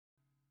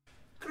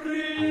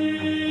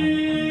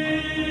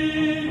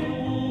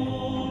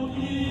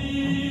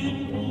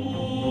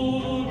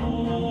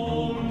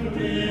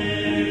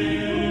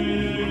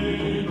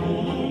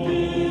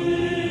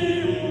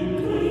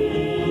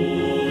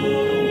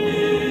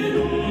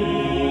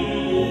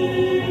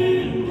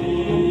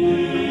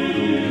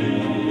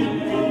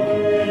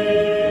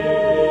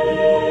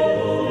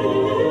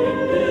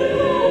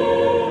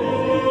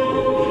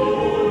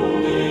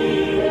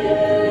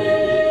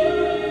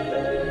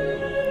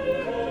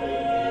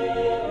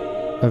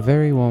A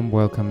very warm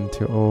welcome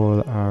to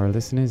all our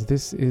listeners.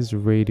 This is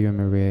Radio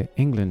Maria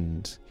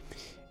England,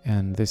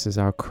 and this is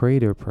our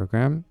CREDO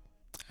program.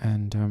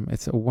 And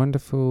it's a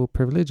wonderful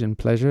privilege and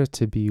pleasure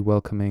to be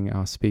welcoming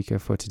our speaker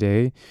for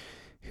today,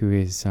 who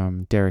is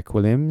Derek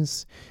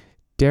Williams.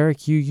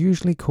 Derek, you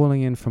usually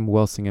calling in from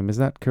Walsingham, is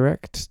that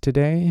correct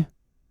today?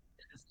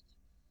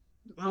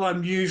 Well,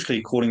 I'm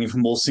usually calling in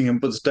from Walsingham,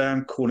 but today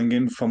I'm calling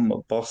in from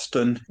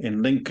Boston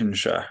in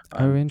Lincolnshire. Oh,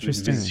 I'm been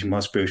interesting. visiting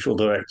my spiritual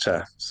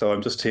director, so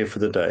I'm just here for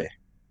the day.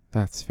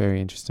 That's very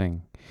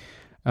interesting.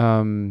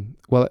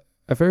 Well,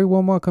 a very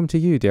warm welcome to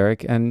you,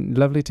 Derek, and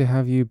lovely to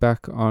have you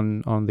back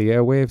on the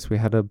airwaves.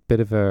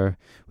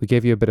 We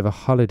gave you a bit of a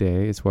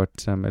holiday, is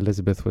what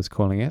Elizabeth was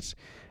calling it,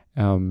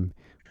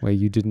 where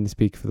you didn't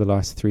speak for the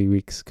last 3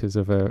 weeks because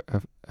of a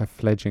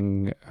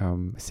fledgling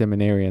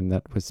seminarian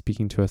that was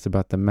speaking to us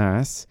about the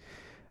Mass,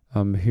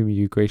 whom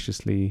you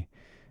graciously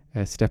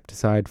stepped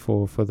aside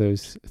for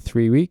those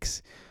 3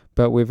 weeks.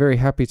 But we're very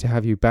happy to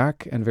have you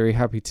back and very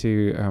happy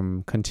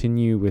to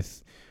continue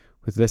with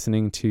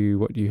listening to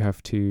what you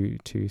have to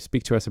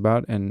speak to us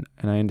about. And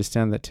I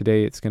understand that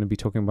today it's going to be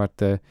talking about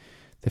the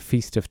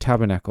Feast of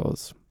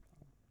Tabernacles.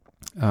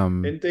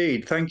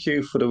 Indeed, thank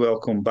you for the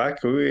welcome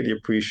back. I really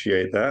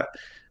appreciate that.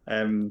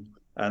 I'm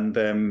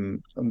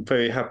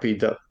very happy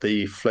that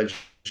the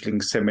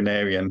fledgling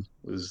seminarian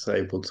was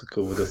able to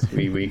cover the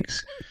 3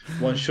 weeks.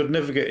 One should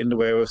never get in the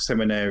way of a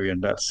seminarian.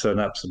 That's an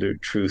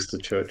absolute truth the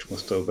church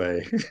must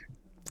obey.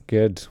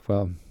 Good.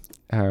 Well,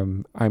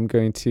 I'm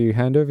going to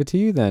hand over to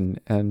you then.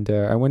 And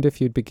I wonder if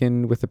you'd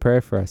begin with a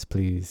prayer for us,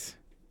 please.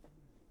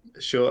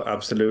 Sure,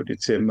 absolutely,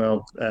 Tim.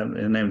 Well, in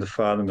the name of the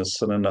Father, and the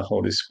Son, and the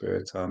Holy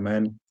Spirit.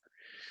 Amen.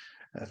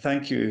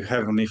 Thank you,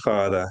 Heavenly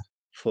Father,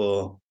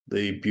 for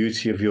the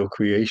beauty of your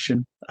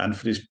creation and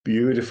for this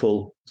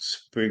beautiful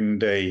spring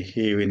day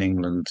here in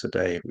England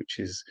today, which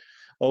is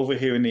over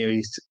here in the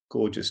east,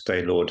 gorgeous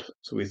day, Lord.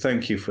 So we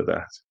thank you for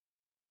that.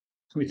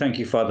 We thank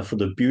you, Father, for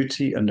the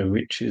beauty and the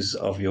riches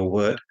of your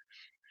word.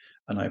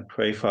 And I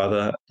pray,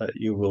 Father, that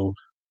you will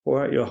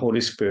pour out your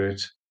Holy Spirit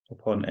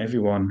upon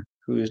everyone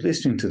who is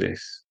listening to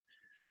this,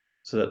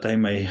 so that they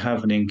may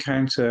have an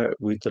encounter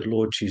with the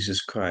Lord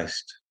Jesus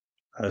Christ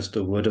as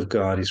the word of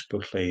God is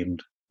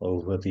proclaimed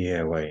over the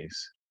airways.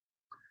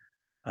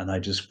 And I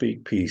just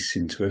speak peace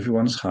into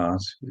everyone's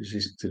heart who's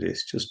listening to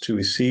this, just to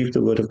receive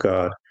the word of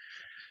God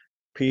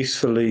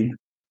peacefully,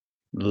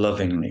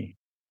 lovingly,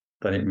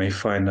 that it may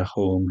find a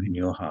home in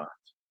your heart.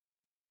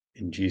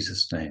 In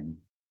Jesus' name,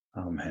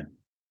 amen. In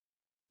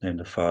the name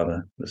of the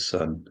Father, the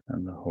Son,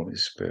 and the Holy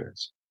Spirit.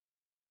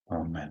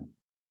 Amen.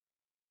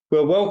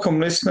 Well,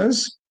 welcome,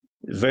 listeners.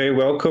 Very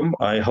welcome.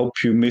 I hope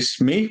you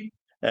missed me.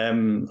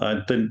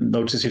 I didn't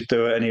notice if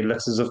there were any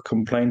letters of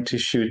complaint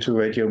issued to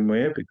Radio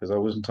Maria because I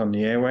wasn't on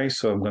the airway.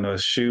 So I'm going to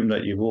assume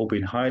that you've all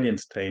been highly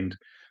entertained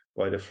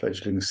by the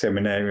fledgling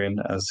seminarian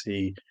as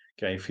he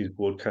gave his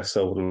broadcasts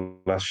over the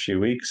last few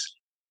weeks.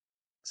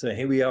 So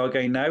here we are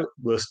again now.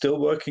 We're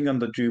still working on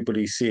the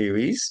Jubilee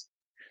series.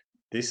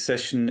 This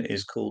session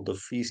is called the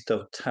Feast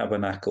of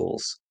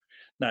Tabernacles.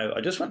 Now,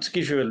 I just want to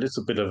give you a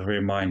little bit of a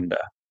reminder.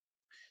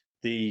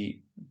 The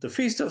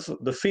feast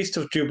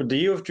of Jubilee, the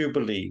Year of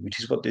Jubilee,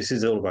 which is what this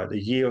is all about, the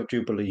Year of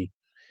Jubilee,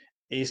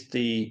 is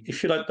the,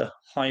 if you like, the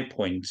high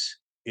point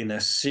in a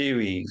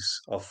series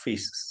of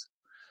feasts.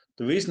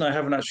 The reason I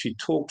haven't actually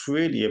talked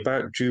really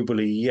about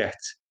Jubilee yet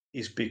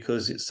is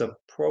because it's a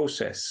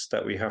process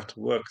that we have to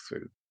work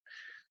through.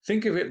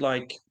 Think of it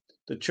like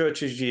the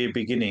church's year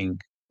beginning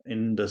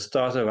in the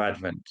start of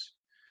Advent,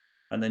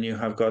 and then you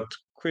have got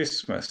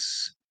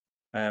Christmas.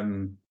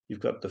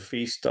 You've got the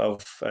feast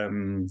of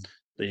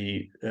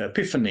the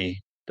Epiphany,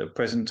 the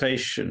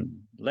presentation.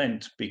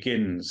 Lent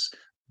begins,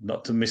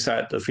 not to miss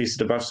out the feast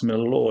of the baptism of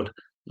the Lord.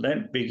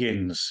 Lent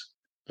begins,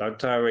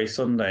 Lautare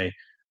Sunday,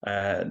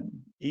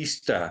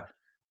 Easter,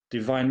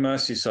 Divine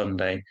Mercy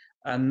Sunday,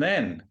 and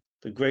then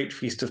the great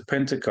feast of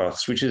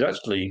Pentecost, which is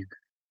actually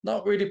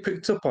not really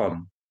picked up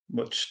on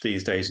much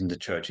these days in the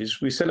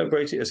churches. We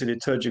celebrate it as a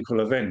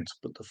liturgical event,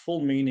 but the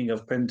full meaning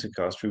of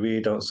Pentecost, we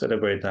really don't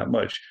celebrate that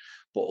much.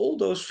 But all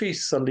those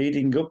feasts are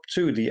leading up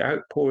to the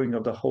outpouring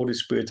of the Holy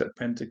Spirit at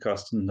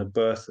Pentecost and the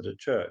birth of the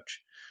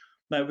church.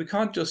 Now, we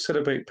can't just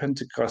celebrate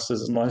Pentecost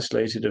as an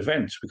isolated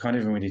event. We can't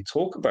even really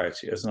talk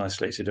about it as an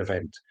isolated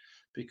event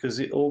because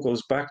it all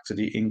goes back to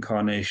the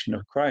incarnation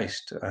of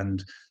Christ.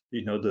 And,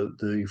 you know,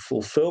 the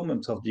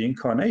fulfillment of the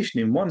incarnation,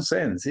 in one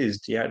sense,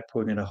 is the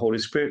outpouring of the Holy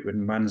Spirit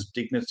when man's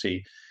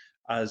dignity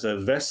as a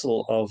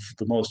vessel of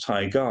the Most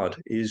High God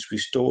is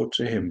restored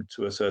to him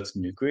to a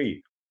certain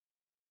degree.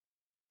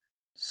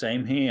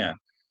 Same here.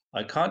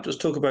 I can't just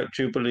talk about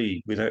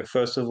Jubilee without,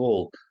 first of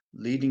all,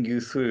 leading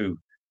you through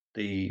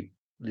the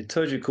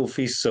liturgical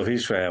feasts of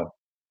Israel.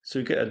 So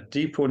you get a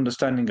deeper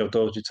understanding of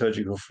those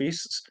liturgical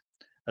feasts,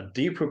 a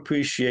deeper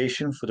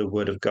appreciation for the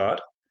Word of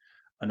God,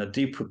 and a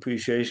deeper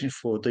appreciation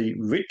for the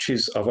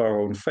riches of our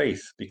own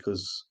faith,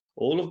 because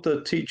all of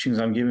the teachings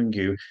I'm giving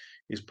you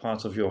is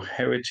part of your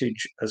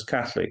heritage as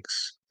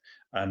Catholics.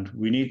 And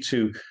we need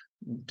to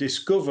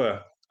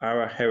discover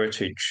our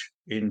heritage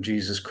in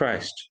Jesus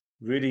Christ,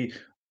 really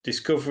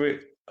discover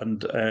it,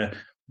 and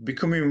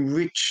become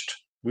enriched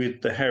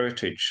with the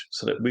heritage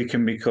so that we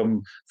can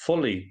become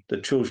fully the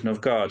children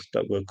of God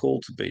that we're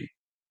called to be.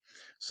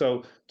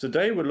 So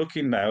today we're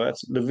looking now at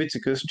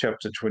Leviticus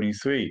chapter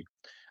 23.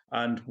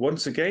 And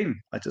once again,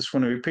 I just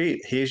want to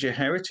repeat, here's your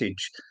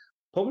heritage.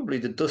 Probably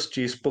the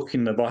dustiest book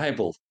in the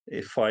Bible,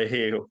 if I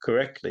hear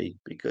correctly,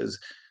 because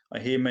I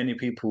hear many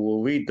people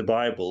will read the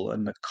Bible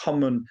and the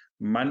common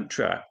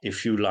mantra,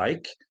 if you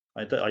like,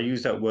 I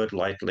use that word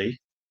lightly,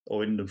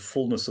 or in the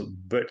fullness of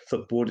breadth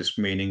of Buddhist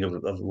meaning of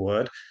the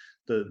word,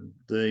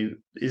 I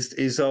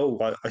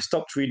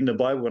stopped reading the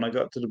Bible when I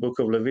got to the book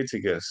of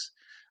Leviticus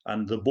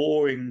and the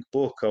boring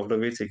book of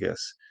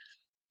Leviticus.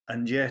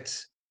 And yet,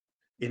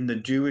 in the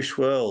Jewish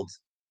world,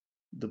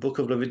 the book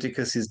of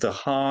Leviticus is the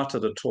heart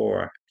of the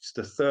Torah. It's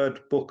the third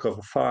book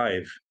of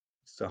 5.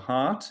 It's the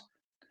heart,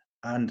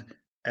 and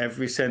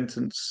every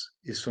sentence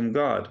is from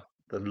God.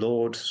 The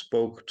Lord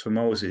spoke to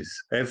Moses.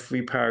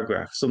 Every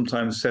paragraph,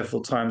 sometimes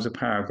several times a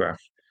paragraph,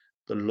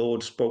 the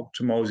Lord spoke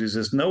to Moses.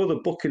 There's no other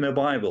book in the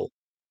Bible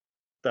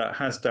that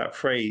has that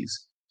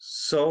phrase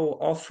so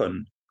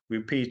often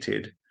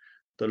repeated.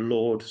 The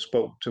Lord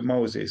spoke to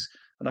Moses.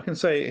 And I can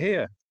say it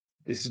here.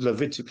 This is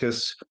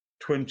Leviticus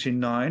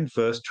 29,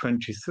 verse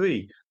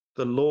 23.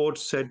 The Lord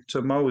said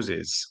to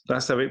Moses,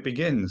 that's how it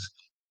begins.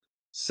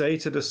 Say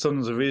to the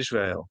sons of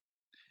Israel,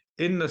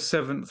 in the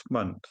 7th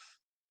month,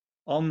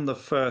 on the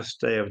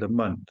first day of the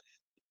month,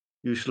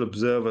 you shall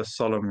observe a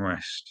solemn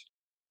rest.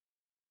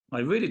 I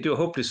really do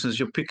hope, listeners,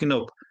 you're picking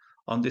up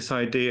on this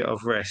idea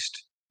of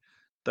rest,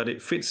 that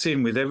it fits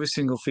in with every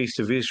single feast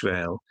of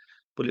Israel,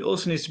 but it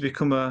also needs to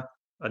become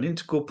an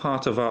integral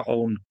part of our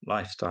own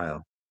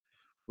lifestyle.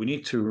 We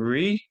need to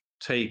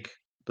retake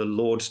the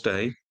Lord's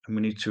Day, and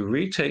we need to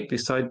retake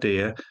this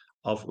idea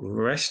of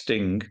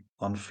resting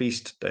on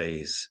feast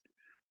days.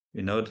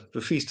 You know,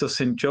 the Feast of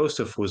St.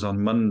 Joseph was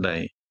on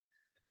Monday.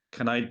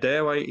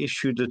 Dare I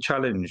issue the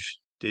challenge?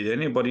 Did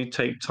anybody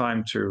take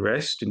time to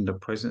rest in the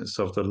presence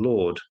of the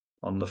Lord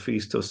on the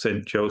Feast of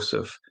St.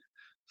 Joseph?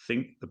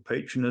 Think the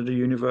patron of the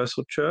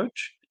Universal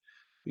Church?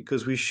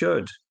 Because we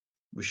should.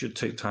 We should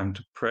take time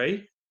to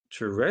pray,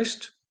 to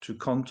rest, to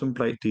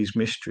contemplate these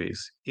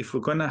mysteries. If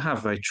we're going to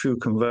have a true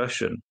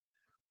conversion,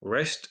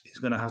 rest is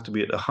going to have to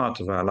be at the heart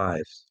of our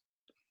lives.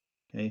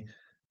 Okay?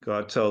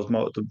 God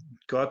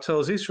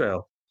tells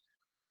Israel,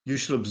 you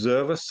shall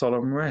observe a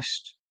solemn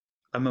rest,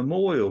 a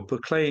memorial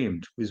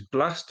proclaimed with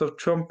blast of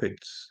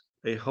trumpets,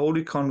 a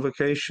holy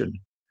convocation.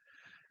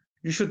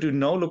 You shall do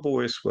no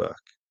laborious work.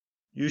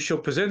 You shall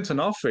present an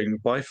offering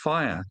by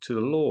fire to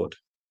the Lord.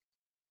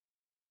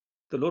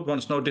 The Lord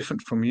wants no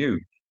different from you.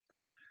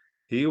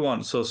 He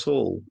wants us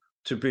all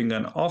to bring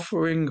an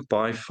offering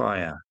by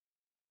fire.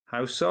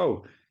 How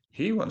so?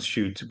 He wants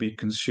you to be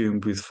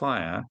consumed with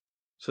fire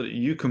so that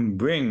you can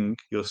bring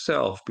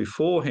yourself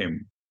before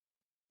him,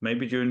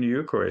 maybe during the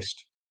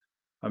Eucharist,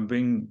 and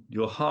bring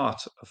your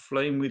heart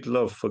aflame with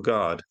love for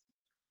God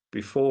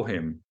before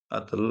him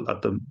at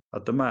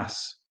the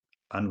Mass,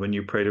 and when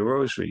you pray the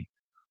Rosary,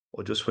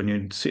 or just when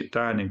you sit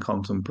down in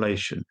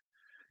contemplation.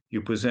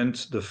 You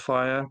present the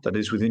fire that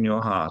is within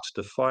your heart,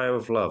 the fire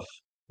of love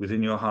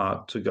within your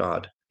heart to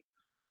God,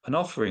 an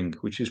offering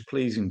which is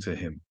pleasing to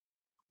him.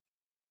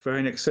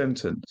 Very next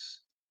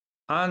sentence.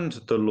 And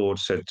the Lord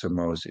said to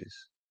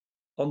Moses,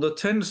 on the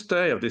 10th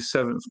day of this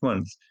 7th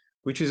month,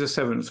 which is the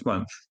 7th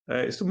month,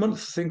 it's the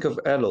month, think of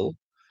Elul,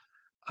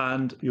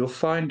 and you'll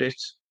find it.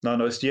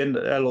 No, it's the end.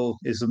 Elul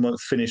is the month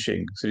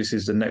finishing, so this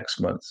is the next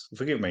month.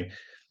 Forgive me.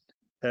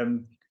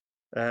 Um,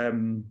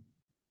 um,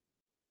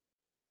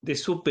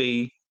 this will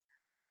be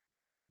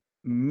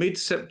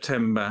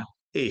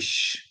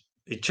mid-September-ish.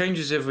 It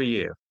changes every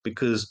year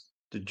because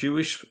the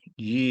Jewish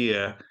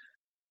year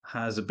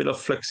has a bit of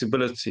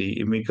flexibility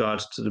in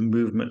regards to the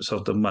movements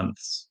of the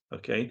months.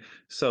 Okay,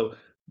 so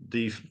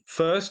the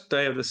first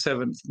day of the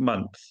 7th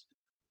month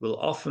will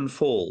often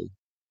fall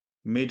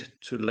mid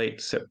to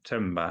late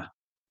September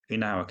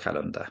in our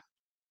calendar.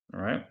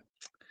 All right,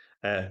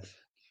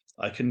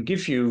 I can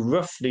give you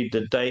roughly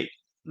the date.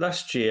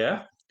 Last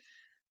year,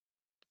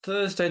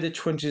 Thursday, the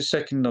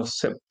 22nd of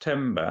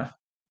September,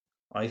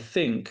 I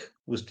think,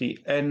 was the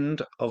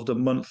end of the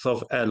month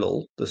of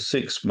Elul, the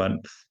 6th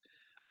month,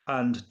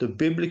 and the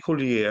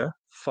biblical year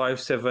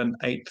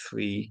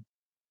 5783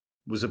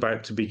 was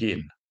about to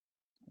begin.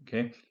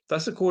 Okay,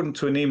 that's according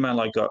to an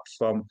email I got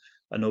from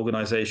an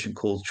organization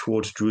called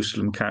Towards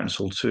Jerusalem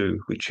Council 2,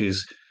 which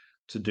is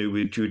to do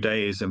with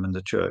Judaism and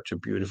the church, a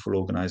beautiful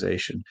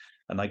organization.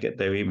 And I get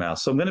their email.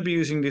 So I'm going to be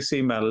using this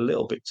email a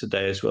little bit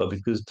today as well,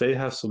 because they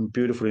have some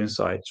beautiful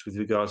insights with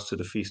regards to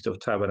the Feast of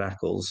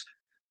Tabernacles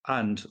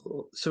and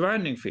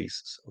surrounding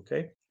feasts.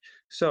 Okay,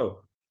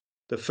 so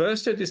the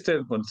first of this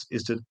 10th month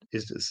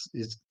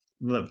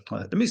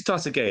let me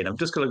start again. I'm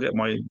just going to get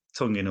my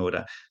tongue in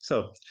order.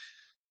 So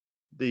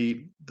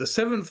the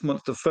 7th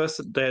month, the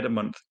first day of the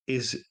month,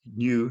 is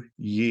New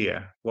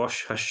Year,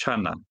 Rosh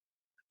Hashanah.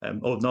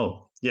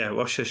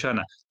 Rosh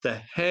Hashanah, the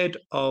head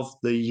of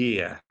the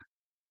year.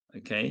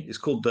 Okay, it's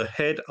called the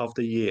head of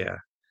the year.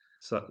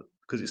 So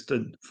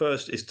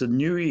because it's the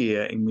new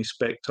year in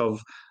respect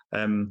of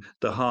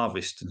the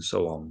harvest and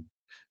so on.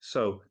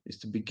 So it's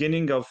the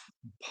beginning of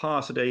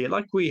part of the year,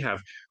 like we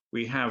have.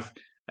 We have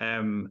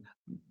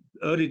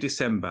early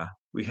December,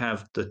 we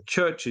have the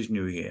church's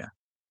new year.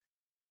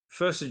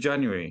 1st of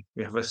January,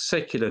 we have a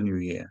secular new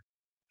year.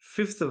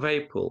 5th of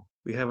April,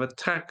 we have a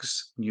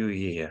tax new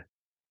year.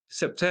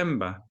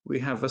 September, we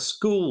have a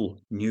school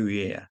new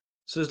year.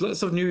 So there's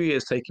lots of new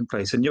years taking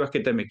place, a new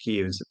academic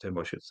year in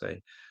September, I should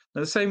say.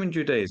 Now, the same in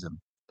Judaism.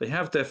 They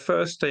have their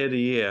first day of the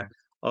year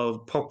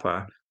of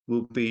proper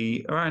will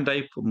be around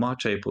April,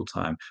 March, April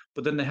time.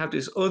 But then they have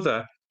this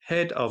other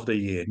head of the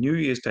year, New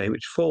Year's Day,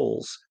 which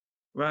falls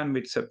around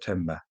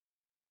mid-September.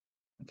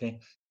 Okay.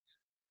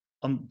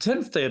 On the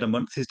 10th day of the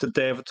month is the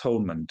Day of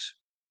Atonement.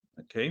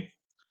 Okay.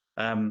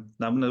 Now I'm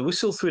going to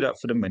whistle through that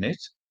for the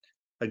minute.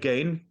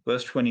 Again,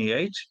 verse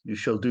 28, you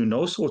shall do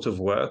no sort of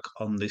work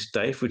on this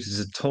day, for it is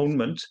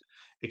atonement.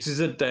 It is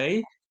a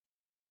day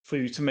for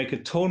you to make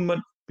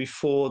atonement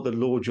before the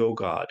Lord your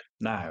God.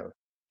 Now,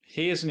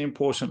 here's an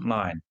important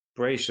line.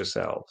 Brace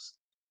yourselves.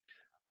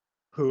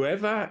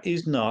 Whoever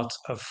is not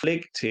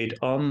afflicted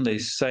on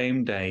this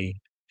same day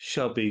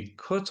shall be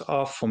cut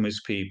off from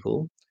his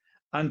people,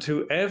 and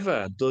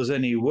whoever does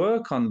any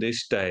work on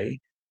this day,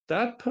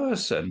 that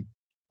person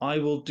I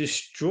will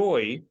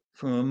destroy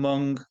from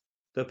among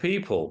the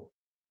people.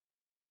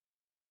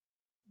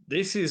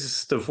 This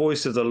is the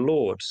voice of the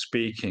Lord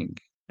speaking.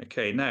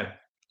 Okay, now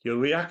your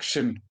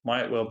reaction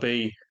might well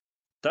be,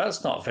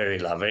 that's not very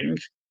loving.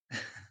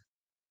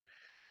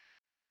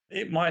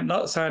 It might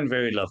not sound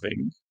very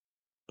loving,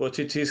 but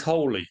it is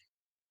holy.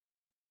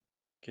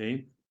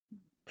 Okay,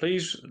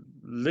 please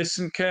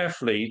listen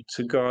carefully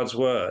to God's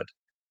word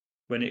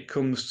when it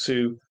comes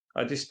to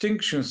a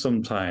distinction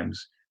sometimes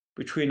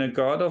between a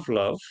God of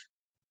love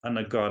and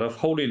a God of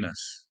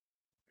holiness.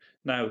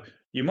 Now,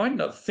 you might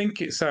not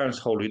think it sounds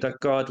holy that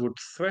God would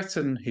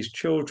threaten his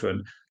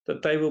children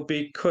that they will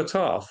be cut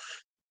off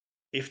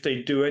if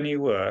they do any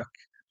work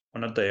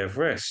on a day of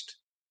rest.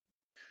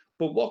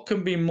 But what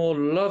can be more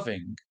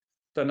loving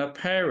than a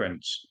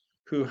parent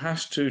who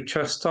has to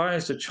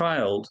chastise the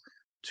child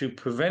to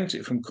prevent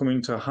it from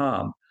coming to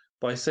harm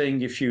by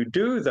saying, if you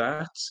do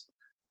that,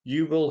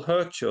 you will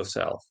hurt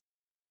yourself?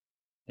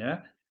 Yeah.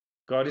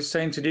 God is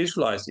saying to the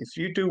Israelites, if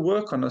you do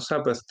work on a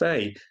Sabbath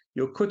day,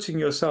 you're cutting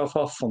yourself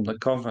off from the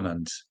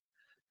covenant.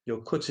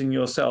 You're cutting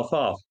yourself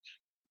off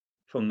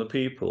from the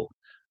people.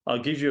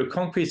 I'll give you a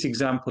concrete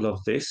example of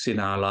this in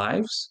our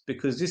lives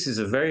because this is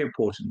a very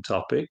important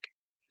topic.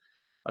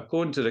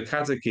 According to the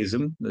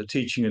Catechism, the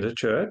teaching of the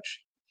Church,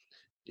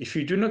 if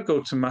you do not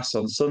go to Mass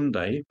on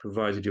Sunday,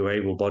 provided you're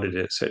able-bodied,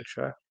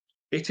 etc.,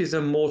 it is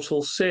a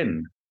mortal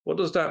sin. What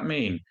does that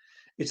mean?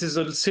 It is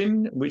a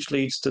sin which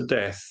leads to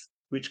death,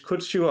 which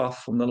cuts you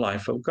off from the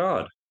life of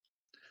God.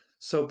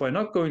 So by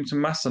not going to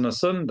Mass on a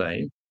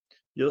Sunday,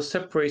 you're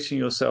separating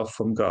yourself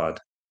from God.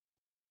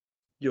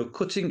 You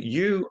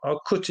are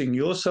cutting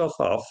yourself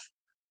off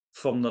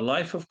from the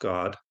life of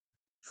God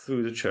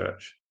through the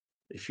church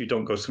if you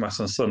don't go to Mass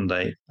on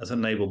Sunday as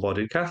an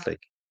able-bodied Catholic.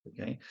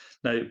 Okay.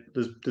 Now,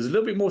 there's a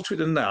little bit more to it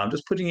than that. I'm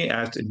just putting it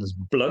out in as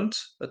blunt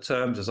a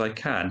terms as I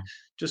can,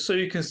 just so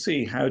you can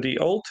see how the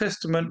Old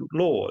Testament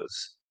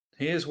laws,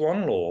 here's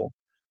one law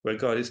where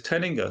God is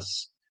telling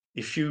us,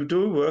 if you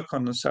do work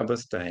on the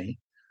Sabbath day,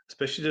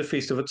 especially the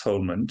Feast of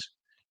Atonement,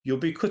 you'll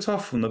be cut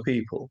off from the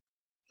people.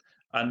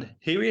 And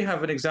here we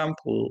have an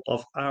example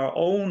of our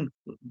own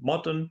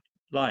modern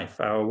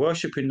life, our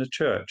worship in the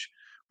church,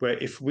 where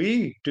if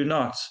we do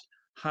not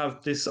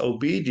have this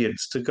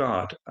obedience to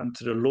God and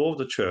to the law of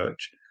the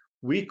church,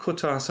 we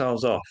cut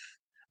ourselves off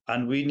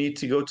and we need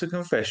to go to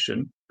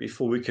confession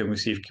before we can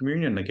receive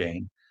communion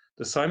again.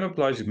 The same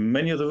applies with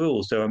many other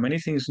rules. There are many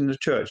things in the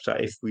church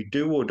that if we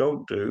do or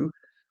don't do,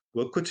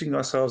 we're cutting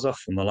ourselves off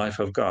from the life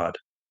of God.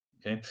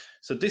 Okay,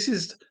 so this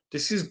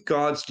is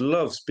God's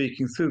love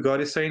speaking through.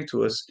 God is saying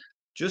to us,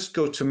 just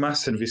go to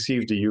Mass and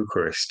receive the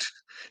Eucharist.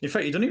 In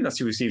fact, you don't even have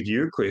to receive the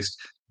Eucharist.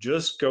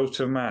 Just go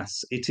to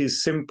Mass. It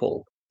is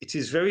simple. It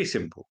is very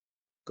simple.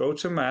 Go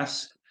to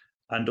Mass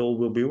and all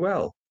will be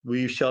well.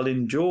 We shall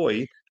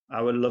enjoy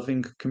our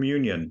loving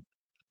communion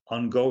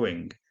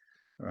ongoing.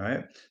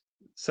 Right?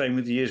 Same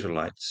with the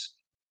Israelites.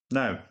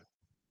 Now,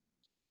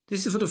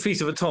 this is for the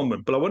Feast of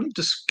Atonement, but I wanted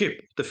to skip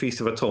the Feast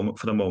of Atonement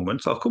for the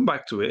moment. So I'll come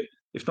back to it,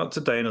 if not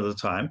today, another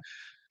time,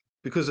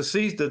 because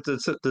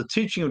the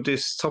teaching of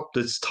this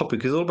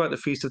topic is all about the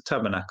Feast of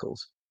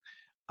Tabernacles.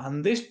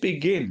 And this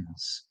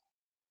begins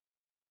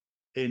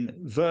in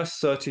verse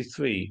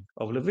 33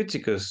 of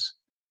Leviticus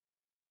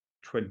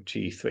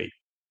 23.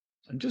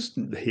 And just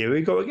here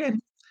we go again.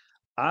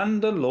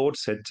 And the Lord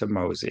said to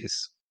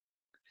Moses,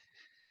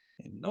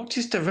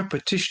 notice the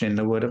repetition in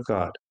the word of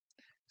God,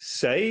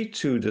 say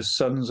to the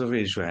sons of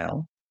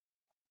Israel,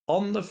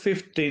 on the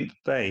 15th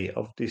day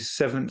of this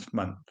 7th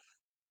month,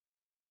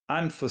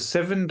 and for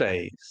 7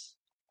 days,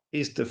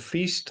 is the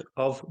Feast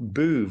of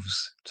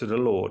Booths to the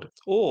Lord,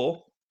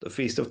 or the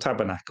Feast of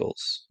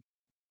Tabernacles.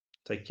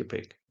 Take your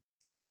pick.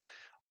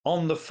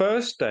 On the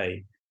first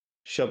day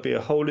shall be a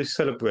holy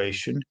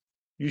celebration.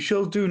 you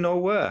shall do no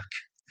work.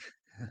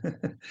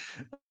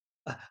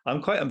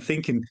 I'm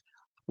thinking,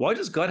 why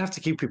does God have to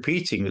keep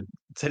repeating,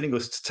 telling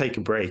us to take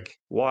a break?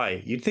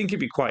 Why? You'd think it'd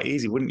be quite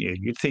easy, wouldn't you?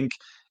 You'd think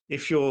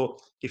if your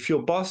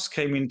boss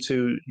came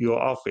into your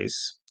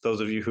office,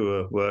 those of you who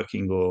are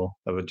working or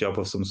have a job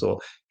of some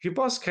sort, if your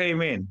boss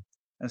came in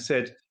and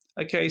said,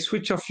 okay,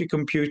 switch off your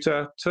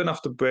computer, turn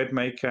off the bread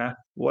maker,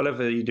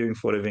 whatever you're doing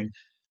for a living,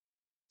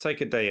 take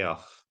a day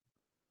off.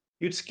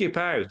 You'd skip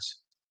out.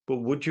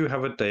 But would you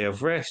have a day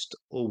of rest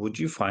or would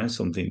you find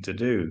something to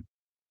do?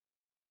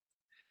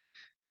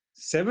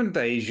 7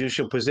 days you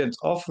shall present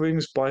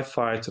offerings by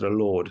fire to the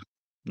Lord.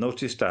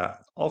 Notice that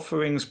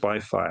offerings by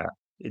fire.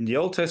 In the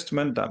Old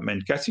Testament, that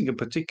meant getting a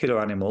particular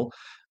animal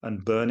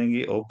and burning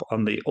it up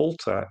on the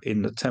altar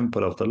in the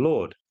temple of the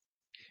Lord.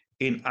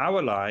 In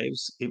our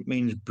lives, it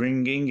means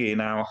bringing in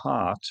our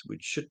heart,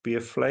 which should be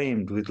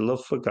aflamed with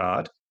love for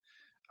God,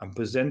 and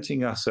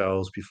presenting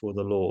ourselves before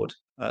the Lord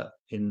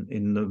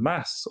in the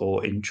Mass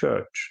or in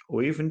church,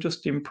 or even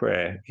just in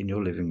prayer in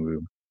your living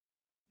room.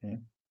 Yeah.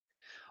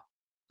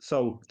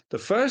 So the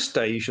first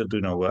day you shall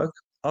do no work.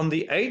 On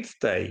the 8th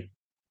day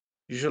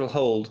you shall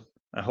hold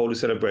a holy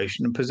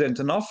celebration and present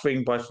an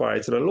offering by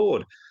fire to the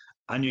Lord,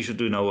 and you shall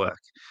do no work.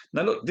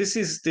 Now look, this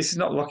is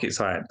not rocket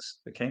science.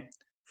 Okay,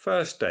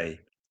 first day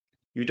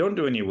you don't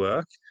do any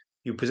work.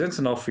 You present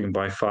an offering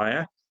by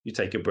fire. You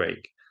take a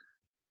break.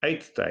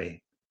 8th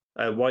day.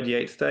 Why the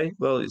 8th day?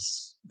 Well,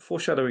 it's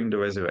foreshadowing the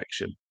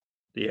resurrection.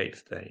 The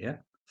 8th day. Yeah,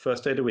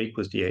 first day of the week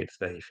was the 8th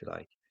day, if you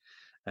like.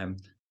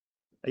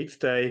 8th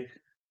day,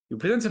 you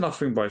present an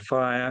offering by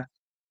fire,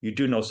 you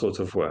do no sort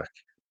of work.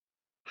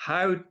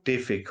 How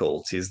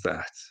difficult is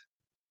that?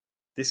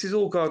 This is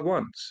all God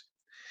wants.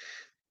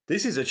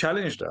 This is a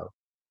challenge, though,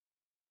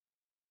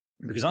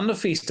 because on the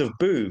Feast of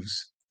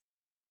Booths,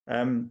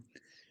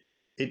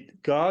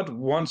 God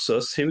wants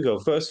us, here we go,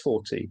 verse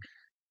 40.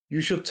 You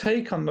shall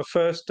take on the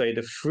first day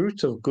the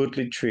fruit of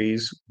goodly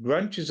trees,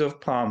 branches of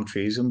palm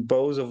trees, and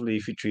boughs of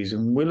leafy trees,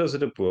 and willows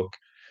of the brook.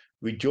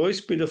 Rejoice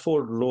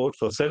before the Lord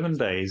for 7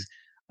 days,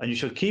 and you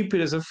shall keep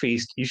it as a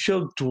feast. You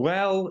shall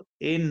dwell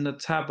in the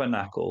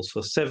tabernacles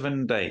for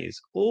 7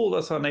 days. All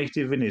that are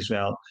native in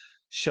Israel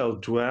shall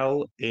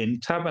dwell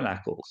in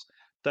tabernacles,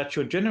 that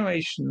your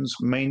generations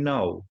may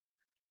know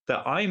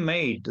that I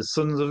made the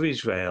sons of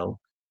Israel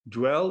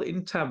dwell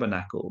in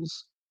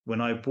tabernacles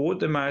when I brought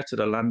them out of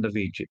the land of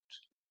Egypt.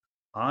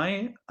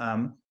 I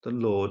am the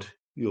Lord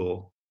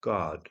your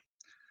God.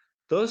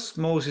 Thus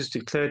Moses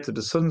declared to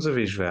the sons of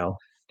Israel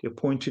the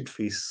appointed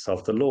feasts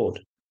of the Lord.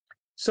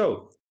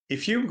 So,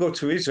 if you go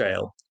to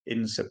Israel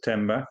in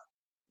September,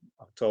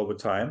 October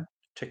time,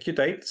 check your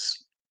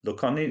dates,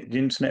 look on the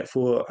internet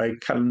for a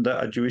calendar,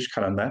 a Jewish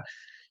calendar.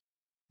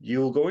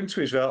 You'll go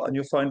into Israel and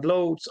you'll find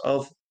loads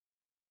of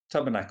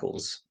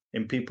tabernacles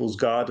in people's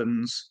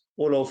gardens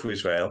all over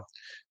Israel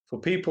for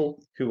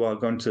people who are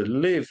going to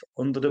live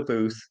under the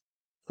booth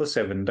for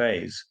 7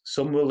 days.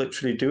 Some will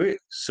literally do it,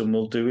 some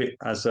will do it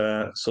as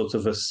a sort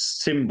of a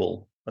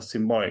symbol, a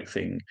symbolic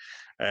thing,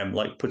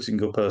 like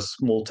putting up a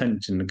small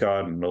tent in the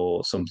garden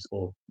or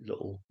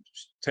little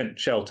tent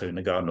shelter in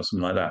the garden or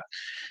something like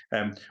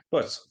that.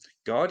 But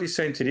God is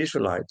saying to the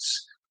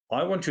Israelites,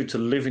 I want you to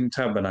live in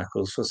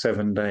tabernacles for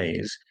 7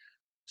 days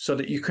so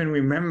that you can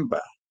remember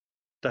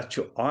that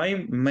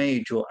I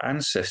made your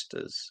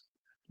ancestors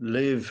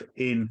live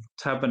in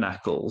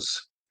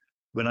tabernacles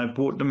when I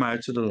brought them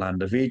out of the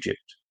land of Egypt.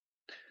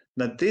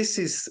 Now, this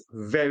is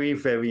very,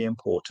 very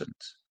important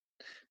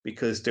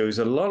because there is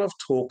a lot of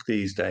talk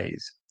these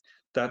days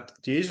that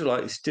the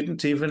Israelites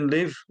didn't even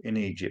live in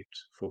Egypt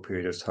for a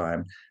period of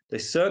time. They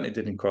certainly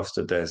didn't cross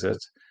the desert.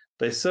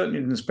 They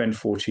certainly didn't spend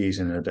 40 years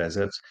in the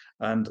desert.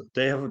 And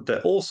they have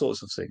all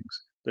sorts of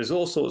things. There's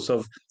all sorts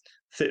of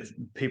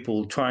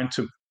people trying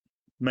to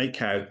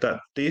make out that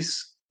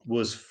this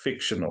was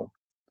fictional.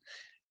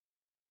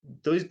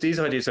 These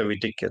ideas are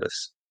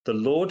ridiculous. The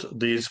Lord,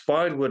 the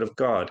inspired word of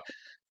God,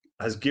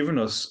 has given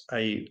us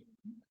a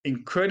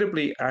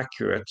incredibly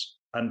accurate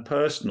and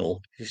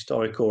personal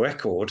historical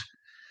record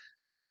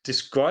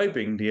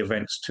describing the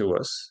events to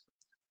us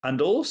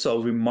and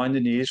also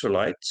reminding the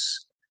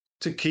Israelites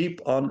to keep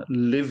on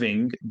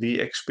living the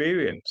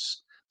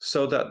experience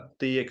so that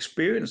the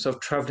experience of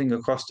traveling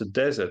across the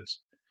desert,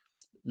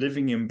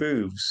 living in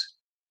booths,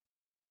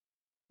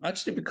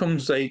 actually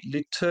becomes a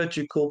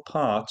liturgical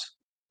part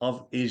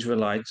of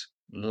Israelite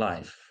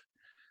life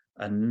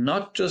and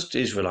not just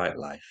Israelite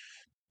life.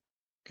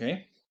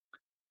 Okay,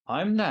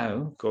 I'm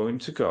now going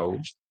to go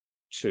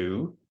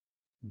to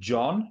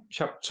John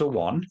chapter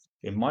 1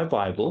 in my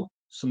Bible.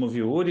 Some of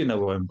you already know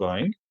where I'm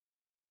going.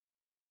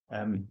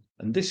 And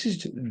this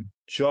is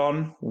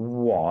John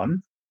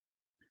 1,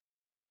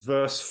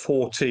 verse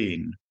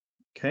 14.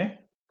 Okay,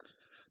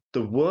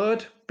 the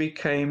word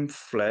became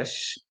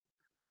flesh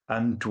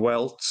and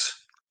dwelt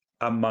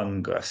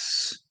among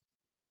us.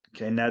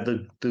 Okay, now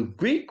the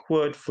Greek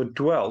word for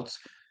dwelt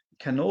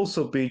can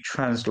also be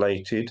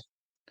translated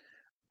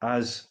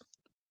as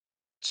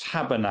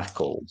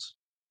tabernacled.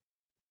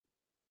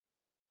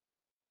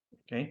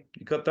 Okay,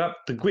 you got that?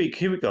 The Greek,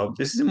 here we go.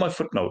 This is in my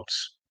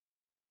footnotes.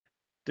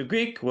 The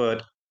Greek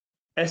word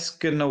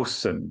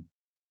eskenosen,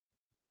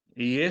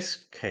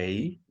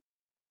 Eskenosen,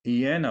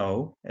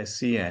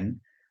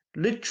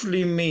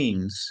 literally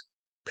means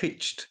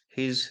pitched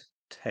his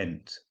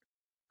tent.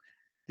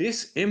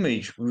 This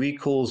image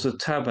recalls the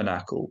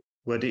tabernacle,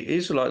 where the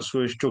Israelites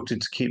were instructed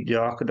to keep the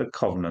Ark of the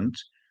Covenant,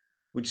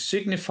 which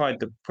signified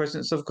the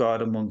presence of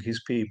God among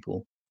his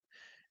people.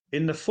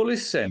 In the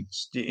fullest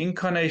sense, the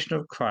incarnation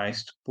of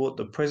Christ brought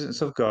the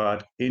presence of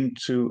God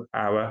into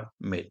our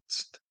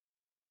midst.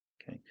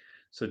 Okay.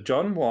 So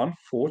John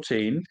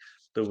 1:14,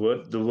 the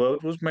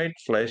word was made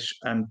flesh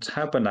and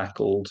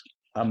tabernacled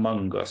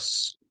among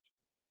us.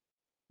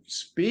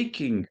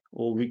 Speaking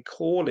or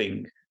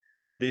recalling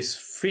this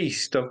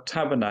Feast of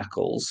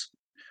Tabernacles,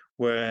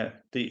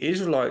 where the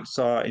Israelites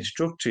are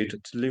instructed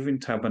to live in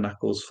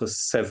tabernacles for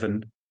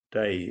 7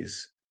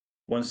 days.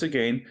 Once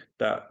again,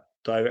 that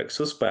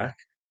directs us back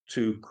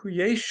to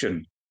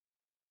creation.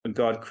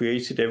 God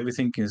created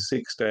everything in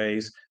 6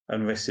 days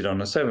and rested on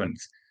the seventh.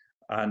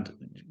 And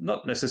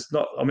not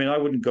necessarily, I mean, I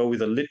wouldn't go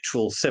with a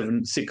literal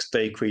 6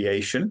 day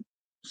creation.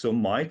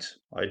 Some might,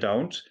 I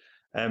don't.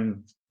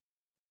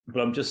 But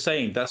I'm just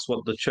saying that's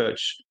what the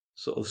church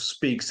sort of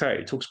speaks out.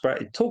 It talks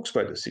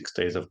about the 6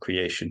 days of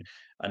creation,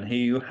 and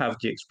here you have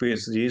the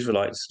experience of the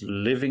Israelites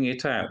living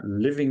it out,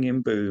 living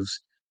in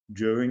booths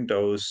during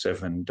those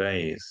 7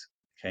 days.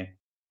 Okay,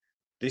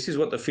 this is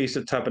what the Feast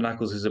of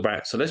Tabernacles is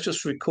about. So let's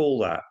just recall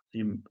that,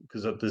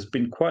 because there's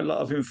been quite a lot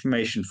of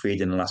information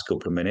feed in the last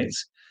couple of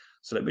minutes.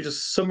 So let me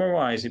just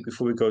summarize it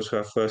before we go to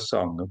our first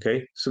song.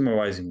 Okay,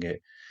 summarizing it.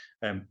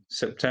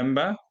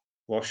 September,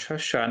 Rosh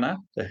Hashanah,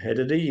 the head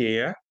of the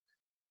year.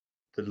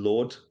 The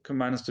Lord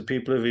commands the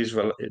people of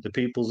Israel, the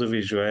peoples of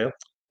Israel,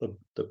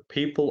 the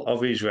people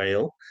of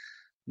Israel,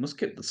 must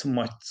get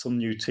some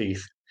new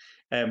teeth,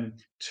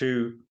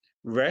 to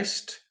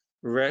rest,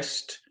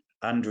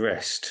 and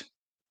rest.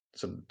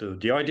 So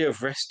the idea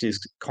of rest is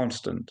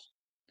constant.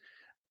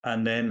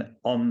 And then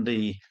on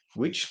the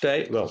which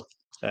day? Well,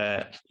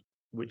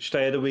 which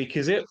day of the week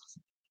is it?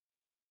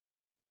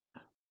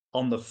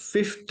 On the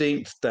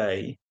 15th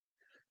day,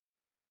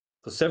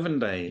 for 7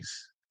 days,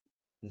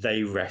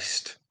 they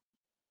rest.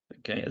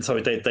 Okay, and so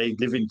they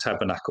live in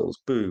tabernacles,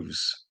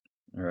 booths.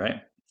 All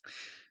right.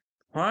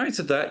 Prior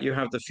to that, you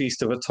have the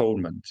Feast of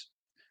Atonement,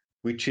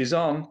 which is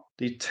on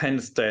the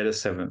 10th day of the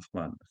 7th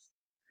month.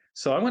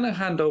 So I'm going to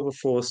hand over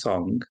for a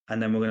song,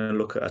 and then we're going to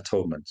look at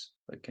atonement.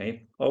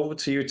 Okay, over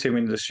to you, Tim,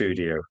 in the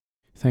studio.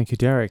 Thank you,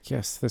 Derek.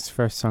 Yes, this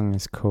first song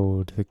is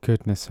called The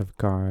Goodness of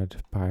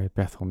God by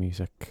Bethel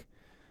Music.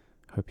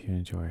 Hope you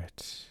enjoy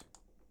it.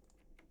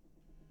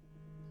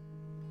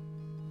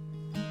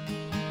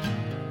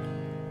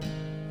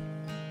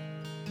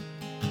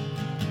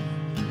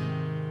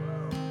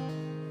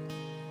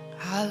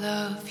 I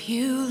love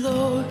you,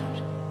 Lord.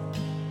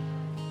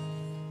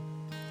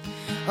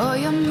 Oh,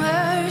 your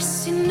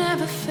mercy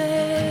never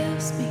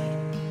fails me.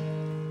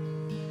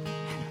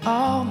 And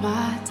all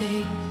my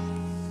days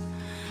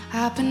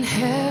I've been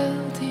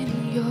held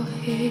in your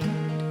hand.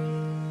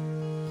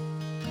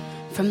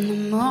 From the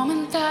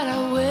moment that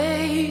I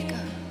wake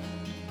up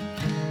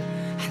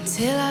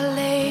until I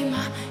lay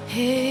my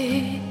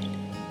head,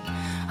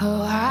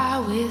 oh, I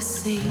will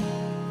sing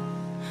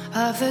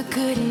of the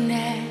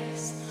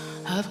goodness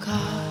of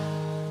God.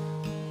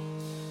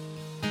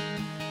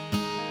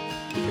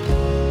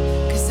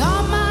 'Cause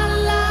all my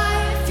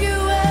life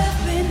you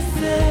have been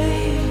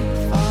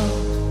faithful,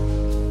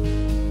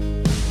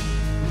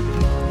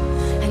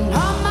 and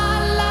all my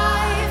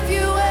life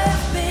you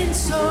have been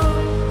so,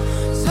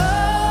 so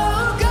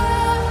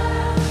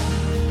good.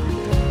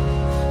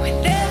 With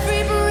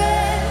every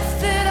breath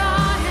that I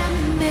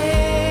am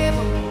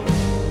able,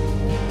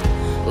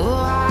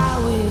 oh, I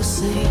will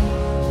sing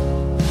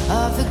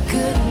of the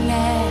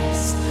goodness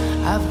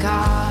of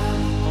God.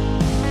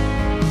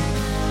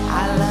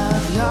 I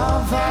love your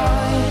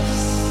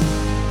voice.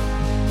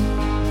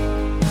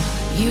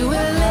 You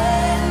will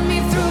lead me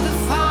through the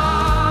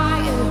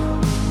fire,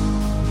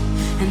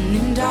 and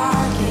in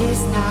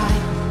darkest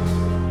night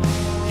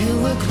you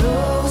were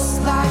close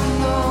like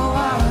no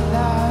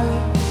other.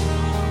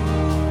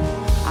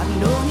 I've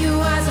known you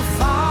as a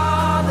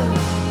father,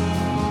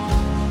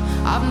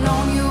 I've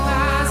known you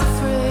as a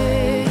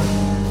friend,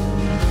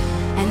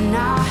 and I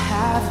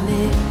have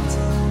lived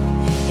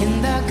in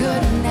the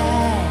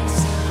goodness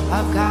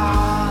of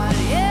God,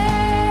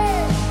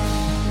 yeah.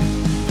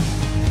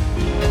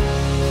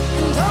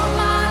 And all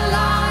my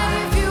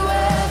life you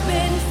have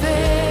been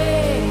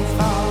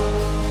faithful.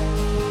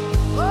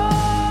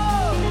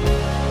 Oh,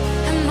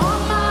 and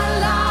all my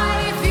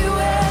life you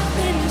have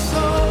been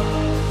so,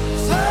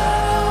 so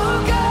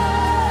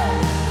good.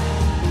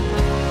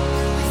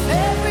 With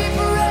every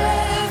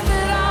breath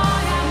that I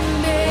am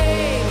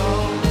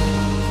able,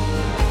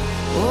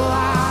 oh, I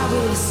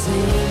will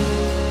sing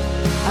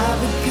of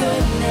the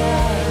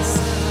goodness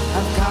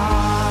of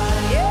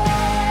God,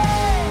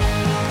 yeah.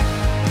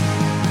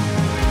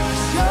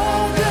 'Cause your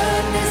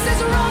goodness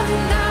is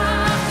running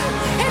after,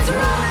 it's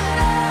running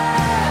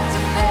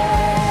after me.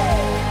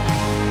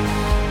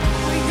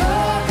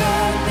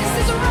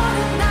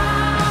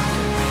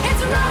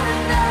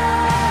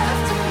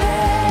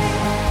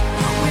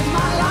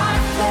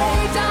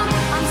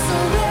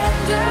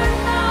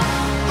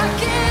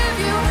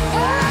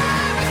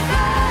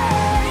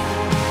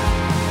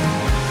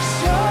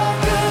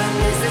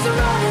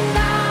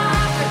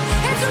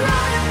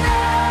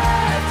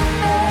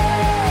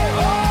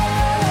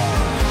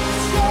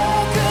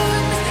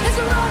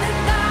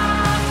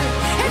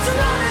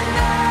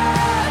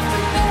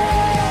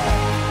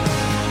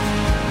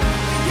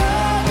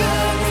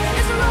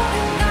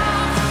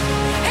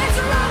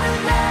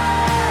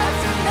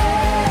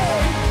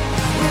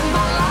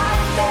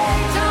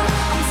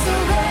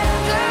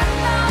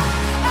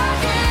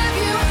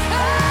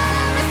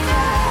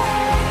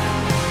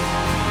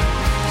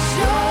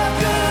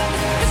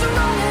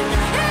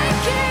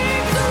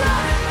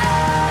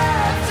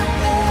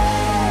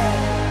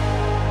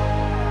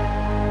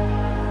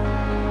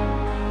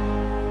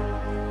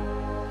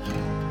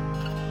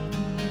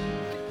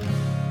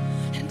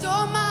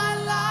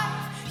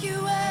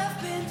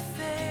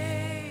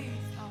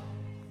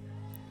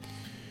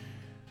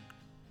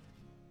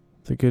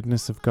 The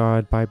Goodness of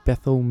God by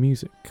Bethel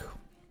Music.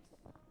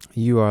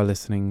 You are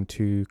listening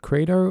to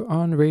CREDO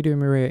on Radio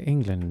Maria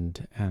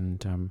England,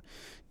 and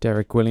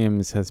Derek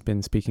Williams has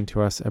been speaking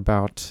to us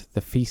about the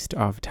Feast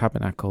of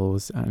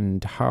Tabernacles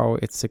and how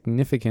its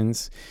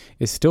significance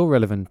is still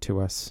relevant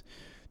to us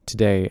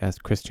today as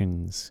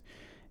Christians.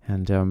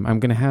 And I'm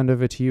going to hand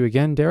over to you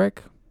again,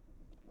 Derek.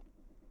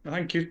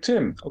 Thank you,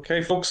 Tim.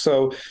 Okay, folks,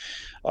 so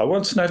I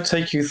want to now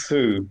take you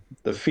through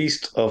the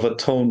Feast of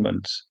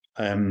Atonement,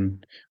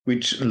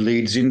 which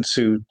leads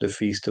into the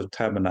Feast of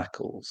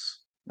Tabernacles.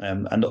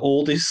 And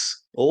all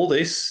this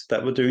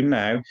that we're doing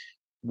now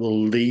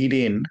will lead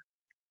in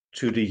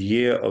to the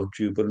Year of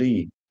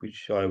Jubilee,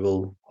 which I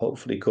will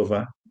hopefully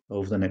cover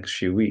over the next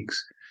few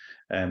weeks.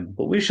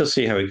 But we shall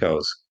see how it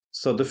goes.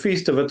 So the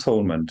Feast of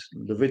Atonement,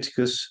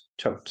 Leviticus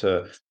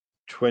chapter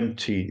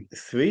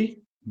 23,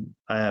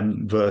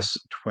 verse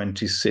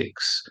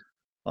 26.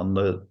 On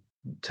the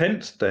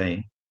 10th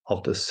day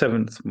of the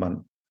 7th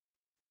month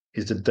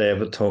is the Day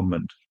of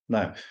Atonement.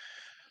 Now,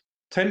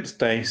 10th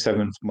day,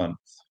 7th month.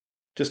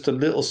 Just a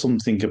little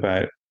something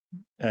about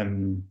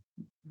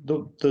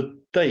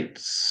the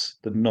dates,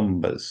 the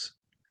numbers.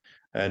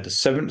 The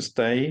 7th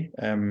day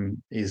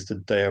is the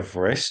day of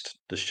rest,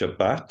 the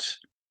Shabbat.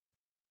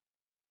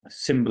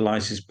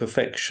 Symbolizes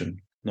perfection,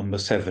 number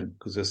 7,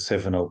 because there's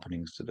 7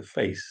 openings to the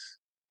face.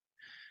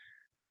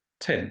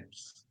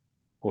 10th,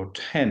 or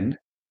 10,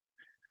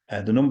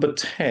 the number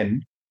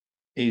 10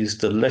 is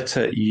the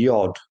letter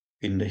Yod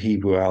in the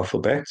Hebrew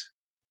alphabet,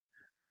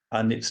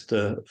 and it's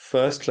the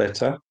first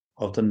letter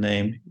of the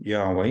name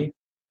Yahweh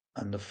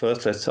and the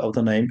first letter of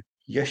the name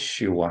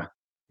Yeshua,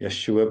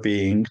 Yeshua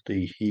being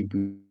the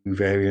Hebrew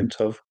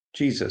variant of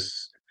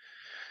Jesus.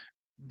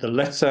 The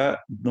letter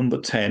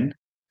number 10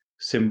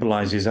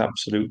 symbolizes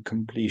absolute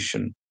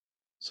completion.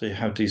 So you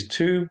have these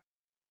two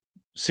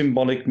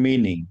symbolic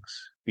meanings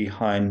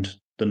behind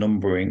the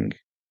numbering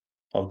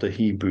of the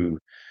Hebrew.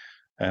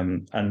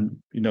 And,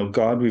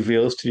 God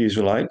reveals to the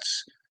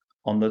Israelites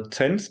on the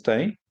 10th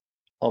day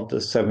of the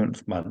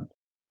 7th month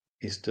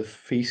is the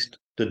feast,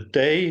 the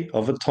Day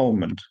of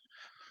Atonement,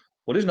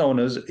 what is known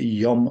as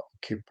Yom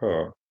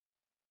Kippur.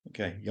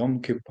 Okay,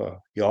 Yom Kippur.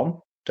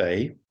 Yom,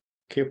 day,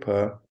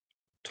 Kippur,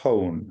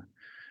 tone.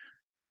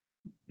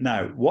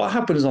 Now, what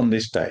happens on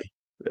this day?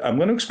 I'm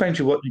going to explain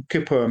to you what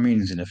Kippur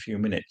means in a few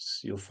minutes.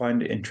 You'll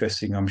find it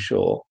interesting, I'm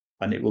sure,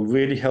 and it will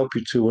really help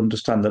you to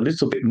understand a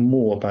little bit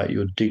more about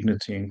your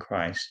dignity in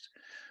Christ.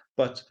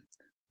 But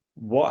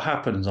what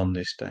happens on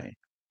this day?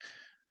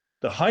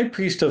 The high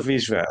priest of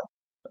Israel,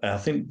 I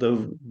think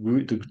the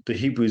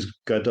Hebrew is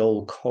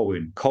Gadol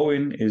Kohen.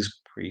 Kohen is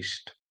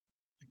priest.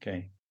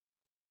 Okay,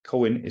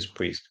 Kohen is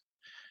priest.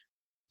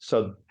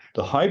 So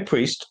the high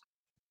priest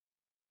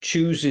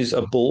chooses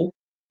a bull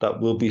that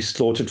will be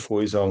slaughtered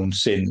for his own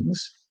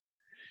sins,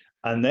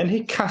 and then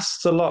he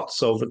casts the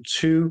lots over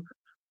 2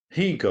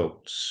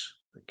 he-goats.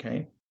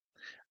 Okay,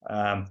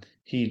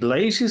 he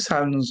lays his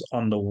hands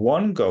on the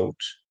one goat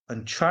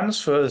and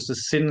transfers the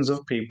sins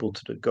of people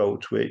to the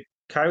goat, where it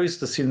carries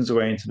the sins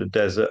away into the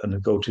desert, and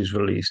the goat is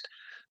released.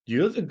 The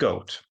other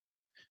goat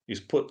is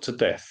put to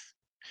death,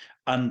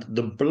 and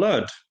the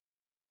blood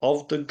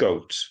of the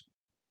goat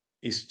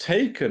is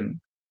taken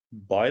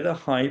by the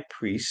high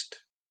priest,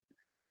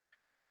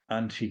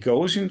 and he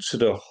goes into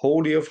the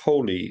Holy of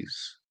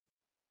Holies,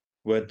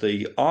 where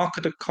the Ark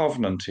of the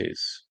Covenant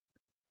is,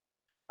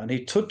 and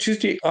he touches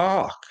the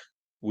Ark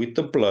with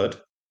the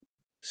blood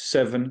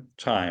 7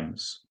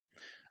 times.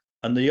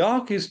 And the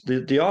Ark is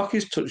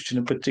touched in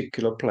a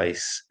particular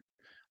place.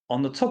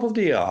 On the top of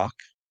the Ark,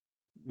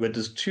 where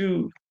there's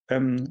 2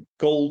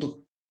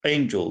 gold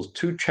angels,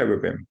 2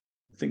 cherubim.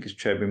 I think it's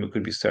cherubim, it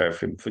could be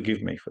seraphim,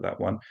 forgive me for that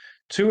one.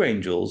 2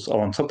 angels are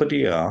on top of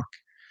the Ark,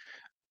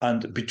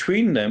 and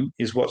between them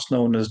is what's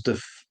known as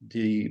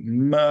the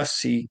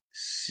mercy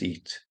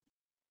seat,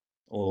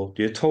 or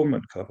the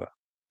atonement cover,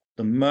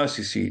 the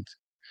mercy seat.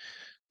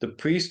 The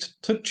priest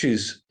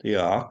touches the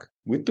Ark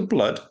with the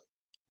blood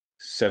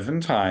 7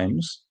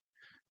 times,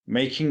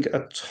 making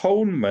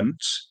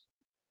atonement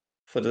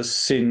for the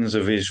sins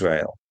of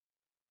Israel.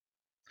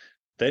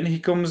 Then he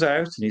comes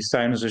out and he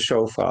sounds a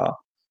shofar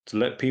to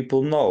let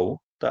people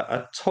know that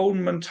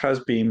atonement has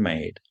been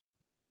made.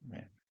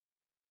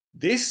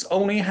 This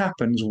only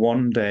happens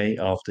one day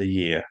of the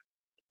year.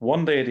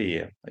 One day of the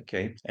year,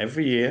 okay?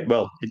 Every year.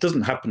 Well, it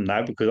doesn't happen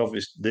now because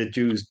obviously the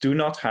Jews do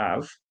not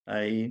have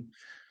a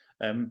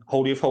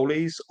Holy of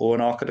Holies or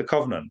an Ark of the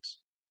Covenant.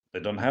 They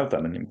don't have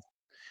that anymore.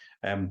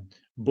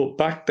 But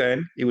back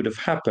then, it would have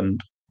happened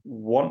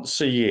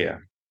once a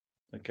year,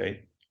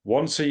 okay?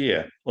 Once a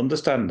year.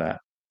 Understand that.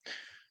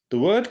 The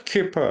word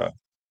Kippur,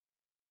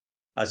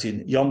 as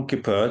in Yom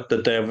Kippur,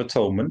 the Day of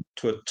Atonement,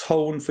 to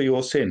atone for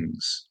your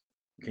sins.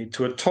 Okay,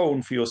 to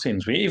atone for your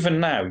sins. We even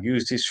now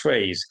use this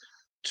phrase,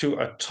 to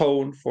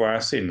atone for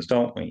our sins,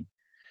 don't we?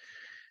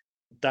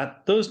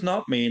 That does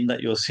not mean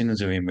that your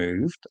sins are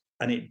removed,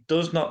 and it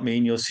does not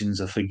mean your sins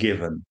are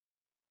forgiven.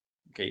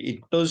 Okay, it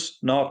does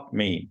not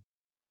mean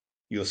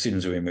your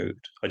sins are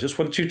removed. I just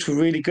want you to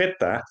really get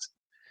that.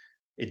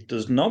 It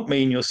does not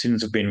mean your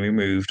sins have been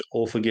removed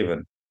or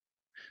forgiven.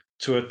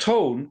 To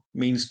atone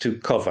means to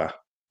cover.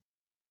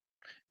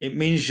 It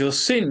means your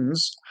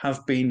sins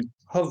have been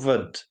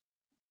covered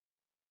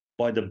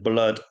by the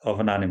blood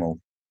of an animal.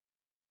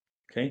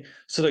 Okay,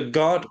 so that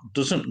God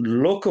doesn't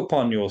look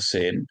upon your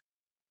sin,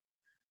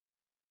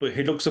 but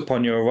he looks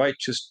upon your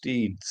righteous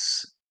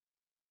deeds.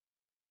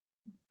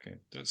 Okay,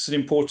 that's an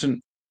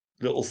important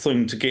little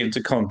thing to get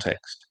into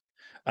context.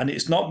 And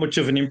it's not much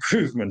of an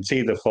improvement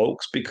either,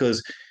 folks,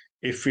 because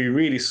if we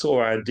really saw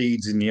our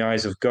deeds in the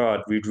eyes of God,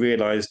 we'd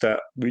realize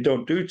that we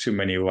don't do too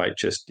many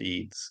righteous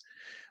deeds.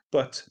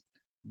 But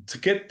to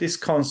get this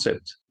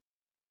concept,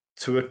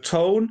 to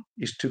atone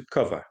is to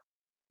cover.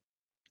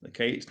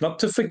 Okay, it's not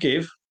to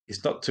forgive,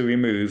 it's not to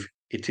remove,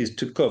 it is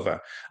to cover.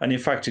 And in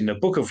fact, in the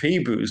book of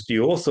Hebrews, the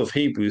author of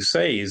Hebrews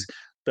says,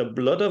 the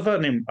blood of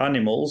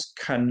animals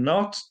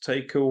cannot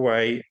take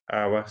away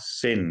our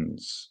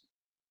sins.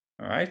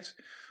 All right?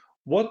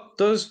 What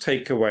does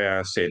take away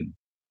our sin?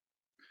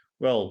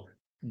 Well,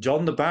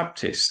 John the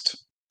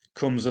Baptist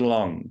comes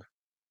along.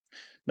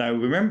 Now,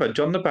 remember,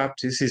 John the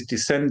Baptist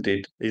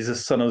is a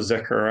son of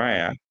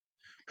Zechariah,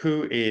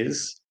 who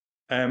is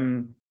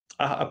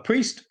a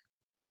priest.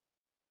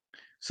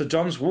 So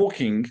John's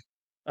walking,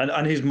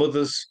 and his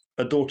mother's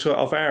a daughter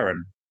of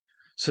Aaron.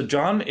 So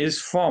John is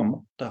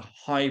from the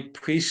high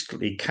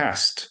priestly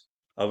caste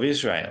of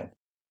Israel.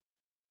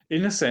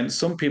 In a sense,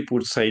 some people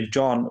would say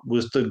John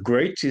was the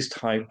greatest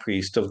high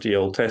priest of the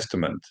Old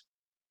Testament.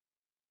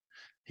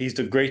 He's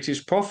the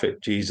greatest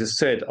prophet. Jesus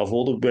said, of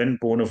all the men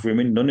born of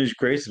women, none is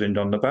greater than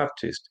John the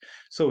Baptist.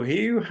 So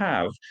here you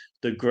have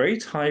the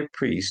great high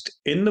priest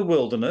in the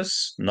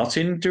wilderness, not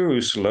in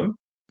Jerusalem,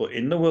 but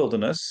in the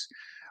wilderness,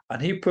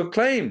 and he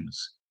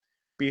proclaims,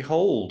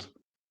 behold,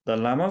 the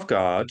Lamb of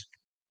God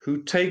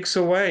who takes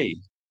away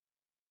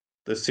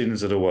the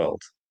sins of the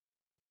world.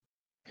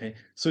 Okay,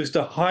 so it's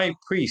the high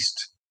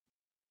priest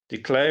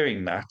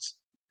declaring that,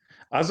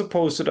 as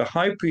opposed to the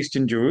high priest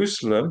in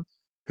Jerusalem,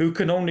 who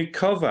can only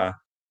cover,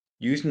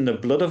 using the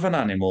blood of an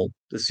animal,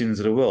 the sins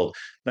of the world.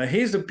 Now,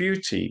 here's the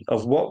beauty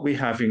of what we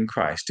have in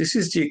Christ. This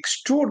is the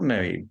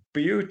extraordinary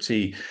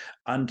beauty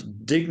and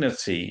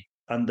dignity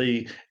and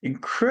the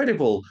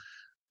incredible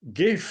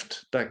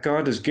gift that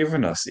God has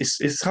given us.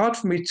 It's hard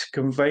for me to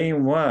convey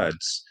in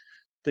words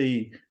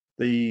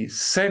the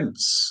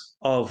sense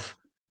of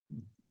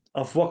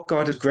what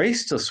God has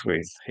graced us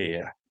with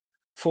here.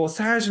 For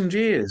 1,000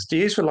 years,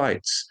 the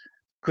Israelites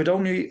could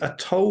only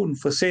atone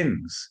for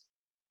sins.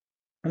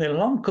 And then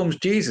along comes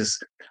Jesus.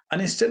 And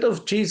instead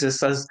of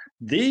Jesus as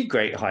the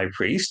great high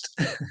priest,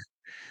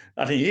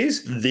 and he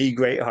is the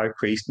great high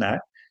priest now,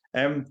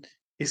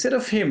 instead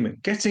of him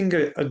getting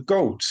a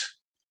goat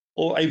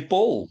or a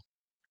bull,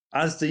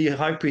 as the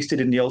high priest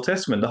did in the Old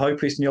Testament, the high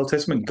priest in the Old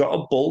Testament got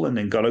a bull and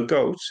then got a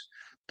goat.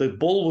 The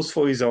bull was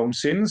for his own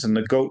sins and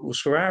the goat was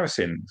for our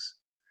sins.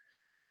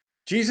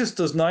 Jesus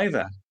does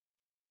neither.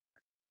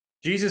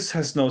 Jesus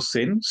has no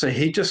sin, so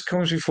he just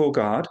comes before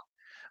God,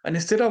 and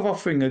instead of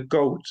offering a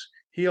goat,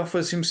 he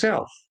offers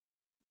himself.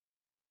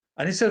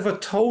 And instead of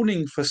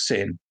atoning for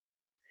sin,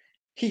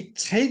 he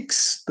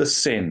takes the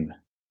sin,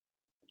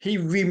 he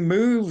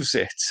removes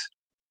it.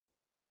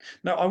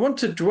 Now, I want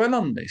to dwell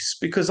on this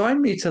because I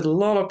meet a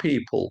lot of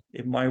people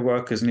in my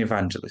work as an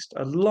evangelist,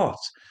 a lot.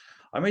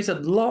 I meet a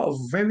lot of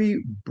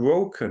very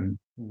broken,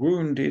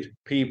 wounded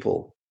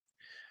people.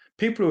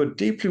 People who are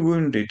deeply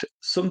wounded,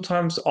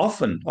 sometimes,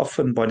 often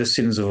by the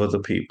sins of other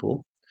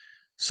people,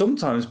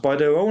 sometimes by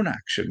their own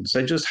actions.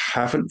 They just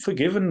haven't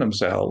forgiven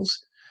themselves.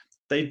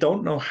 They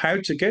don't know how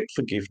to get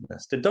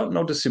forgiveness. They don't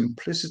know the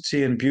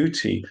simplicity and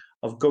beauty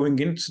of going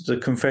into the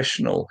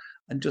confessional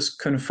and just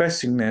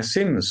confessing their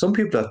sins. Some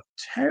people are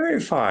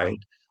terrified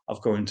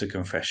of going to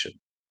confession.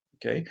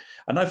 Okay,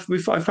 and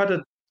I've had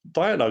a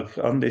dialogue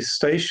on this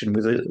station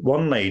with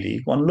one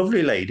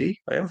lovely lady.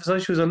 I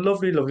emphasize she was a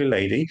lovely, lovely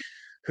lady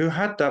who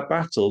had that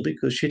battle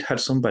because she'd had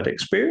some bad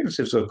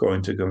experiences of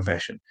going to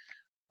confession.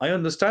 I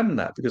understand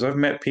that because I've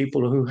met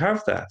people who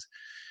have that.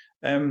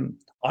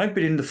 I've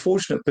been in the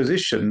fortunate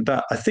position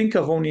that I think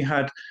I've only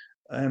had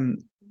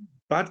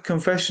bad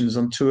confessions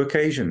on 2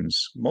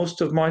 occasions. Most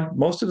of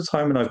the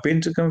time when I've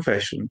been to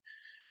confession,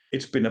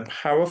 it's been a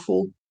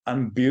powerful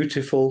and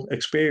beautiful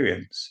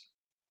experience.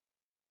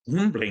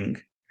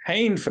 Humbling,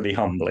 painfully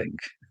humbling,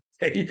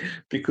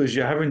 because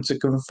you're having to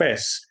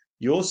confess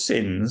your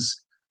sins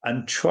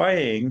and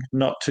trying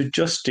not to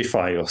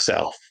justify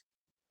yourself.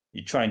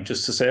 You're trying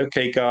just to say,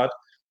 okay, God,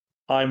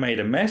 I made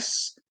a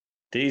mess.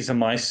 These are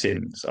my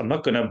sins. I'm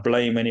not going to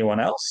blame anyone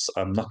else.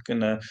 I'm not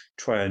going to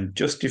try and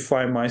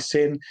justify my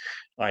sin.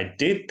 I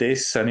did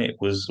this and it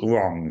was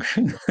wrong.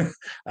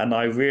 And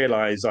I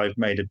realize I've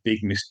made a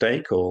big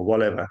mistake or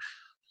whatever.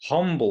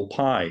 Humble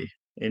pie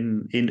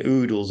in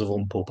oodles of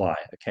humble pie,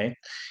 okay?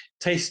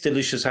 Tastes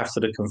delicious after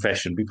the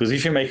confession, because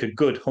if you make a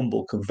good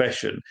humble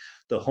confession,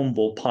 the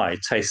humble pie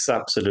tastes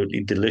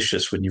absolutely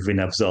delicious when you've been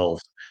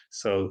absolved.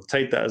 So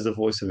take that as the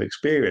voice of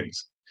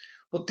experience.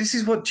 But this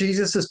is what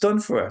Jesus has done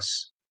for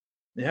us.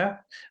 Yeah,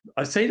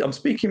 I'm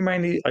speaking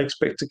mainly, I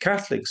expect, to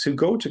Catholics who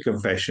go to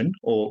confession,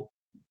 or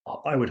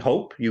I would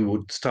hope you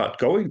would start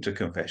going to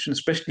confession,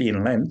 especially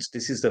in Lent.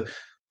 This is the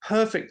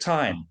perfect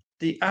time,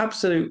 the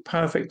absolute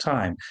perfect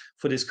time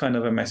for this kind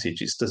of a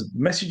message. It's the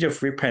message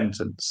of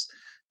repentance.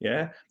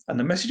 Yeah. And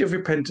the message of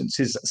repentance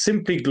is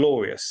simply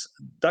glorious.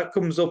 That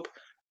comes up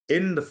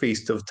in the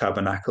Feast of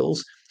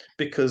Tabernacles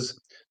because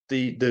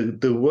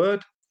the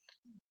word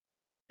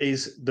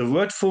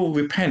for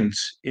repent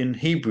in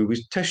Hebrew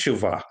is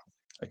teshuvah.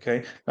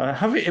 Okay, now I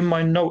have it in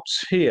my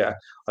notes here.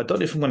 I don't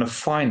know if I'm going to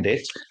find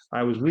it.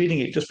 I was reading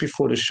it just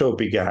before the show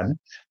began.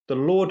 The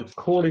Lord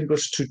calling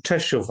us to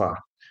teshuvah.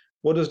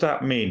 What does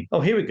that mean?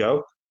 Oh, here we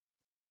go.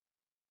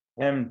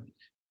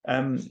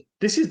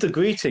 This is the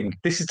greeting.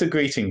 This is the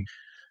greeting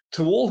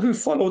to all who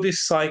follow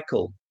this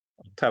cycle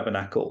of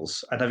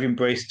tabernacles and have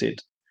embraced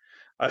it.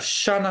 A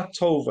Shana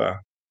Tova,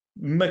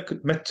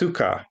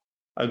 Metuka,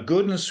 a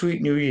good and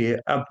sweet new year,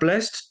 a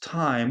blessed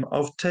time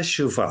of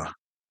teshuvah.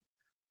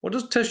 What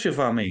does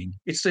teshuvah mean?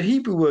 It's the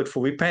Hebrew word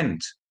for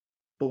repent.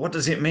 But what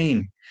does it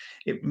mean?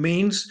 It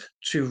means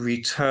to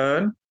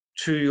return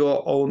to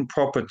your own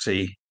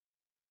property.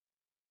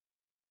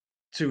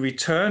 To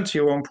return to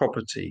your own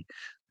property.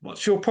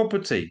 What's your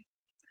property?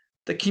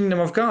 The kingdom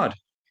of God.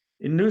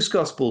 In Luke's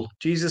gospel,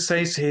 Jesus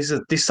says to his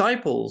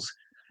disciples,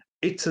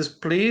 it has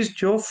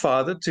pleased your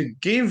Father to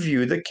give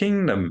you the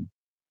kingdom.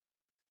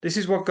 This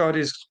is what God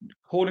is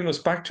calling us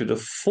back to, the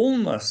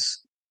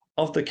fullness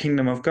of the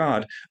kingdom of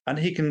God. And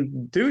he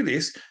can do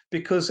this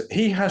because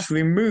he has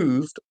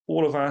removed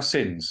all of our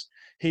sins.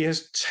 He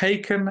has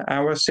taken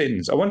our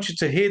sins. I want you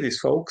to hear this,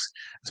 folks,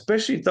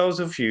 especially those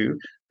of you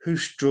who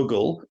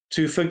struggle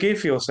to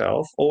forgive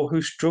yourself or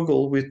who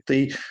struggle with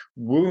the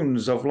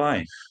wounds of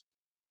life.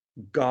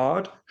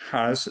 God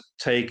has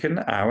taken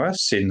our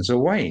sins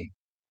away.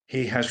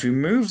 He has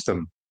removed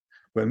them.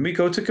 When we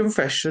go to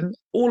confession,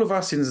 all of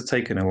our sins are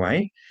taken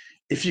away.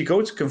 If you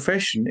go to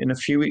confession in a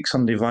few weeks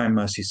on Divine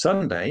Mercy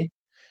Sunday,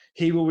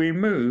 he will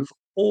remove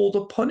all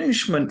the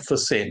punishment for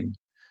sin,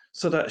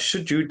 so that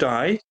should you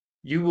die,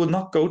 you will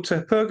not go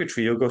to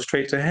purgatory, you'll go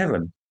straight to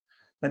heaven.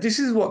 Now, this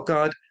is what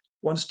God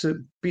wants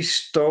to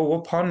bestow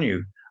upon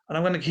you. And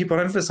I'm going to keep on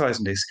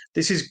emphasizing this.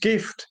 This is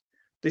gift.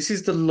 This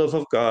is the love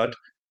of God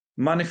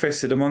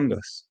manifested among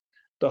us.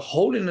 The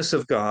holiness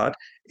of God,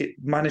 it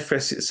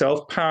manifests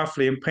itself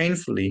powerfully and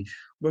painfully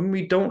when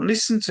we don't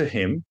listen to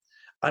him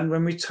and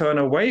when we turn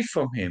away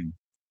from him.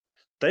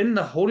 Then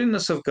the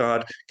holiness of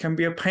God can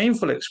be a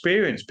painful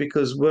experience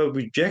because we're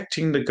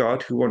rejecting the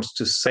God who wants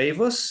to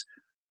save us,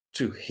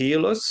 to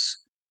heal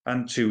us,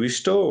 and to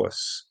restore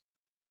us.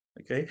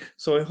 Okay,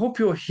 so I hope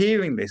you're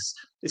hearing this.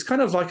 It's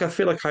kind of like I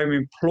feel like I'm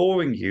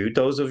imploring you,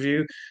 those of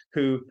you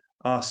who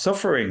are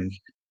suffering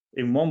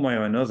in one way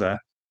or another,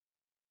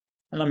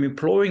 and I'm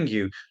imploring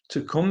you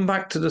to come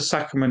back to the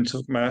sacrament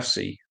of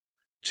mercy,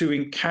 to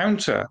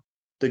encounter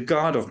the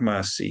God of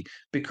mercy,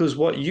 because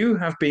what you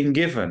have been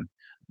given,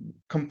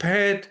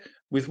 compared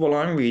with what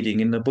I'm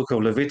reading in the book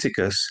of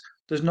Leviticus,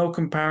 there's no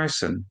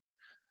comparison.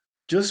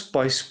 Just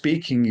by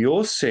speaking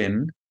your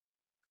sin,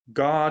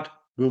 God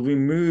will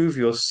remove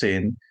your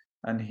sin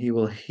and he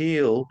will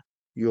heal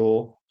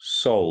your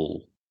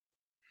soul.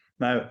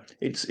 Now,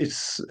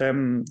 it's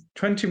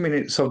 20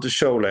 minutes of the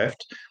show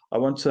left. I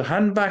want to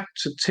hand back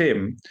to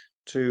Tim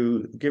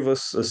to give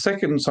us a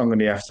second song in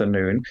the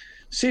afternoon.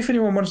 See if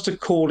anyone wants to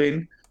call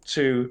in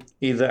to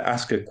either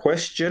ask a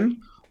question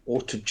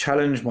or to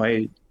challenge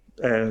my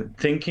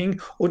thinking,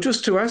 or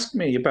just to ask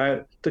me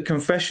about the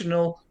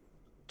confessional,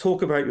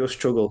 talk about your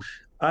struggle.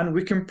 And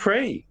we can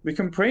pray. We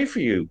can pray for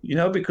you,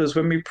 because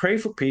when we pray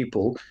for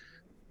people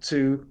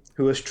who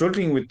are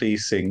struggling with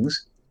these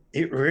things,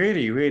 it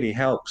really, really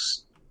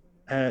helps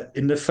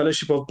in the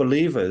fellowship of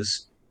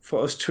believers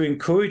for us to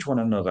encourage one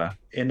another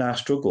in our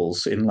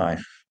struggles in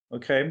life.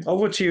 Okay,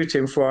 over to you,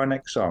 Tim, for our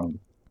next song.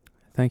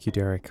 Thank you,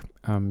 Derek.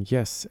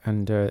 Yes,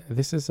 and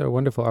this is a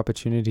wonderful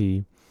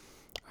opportunity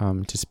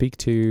to speak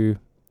to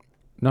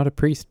not a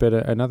priest, but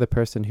another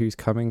person who's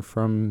coming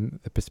from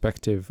the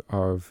perspective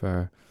of,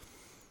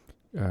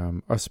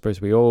 I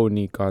suppose we all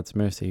need God's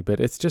mercy, but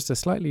it's just a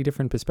slightly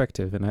different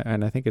perspective,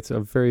 and I think it's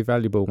a very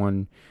valuable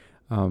one.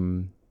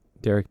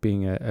 Derek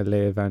being a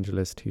lay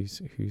evangelist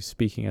who's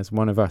speaking as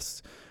one of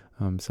us,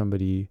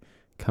 somebody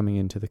coming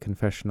into the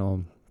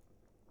confessional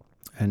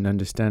and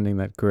understanding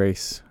that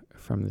grace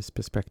from this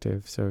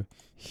perspective. So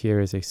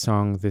here is a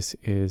song. This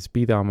is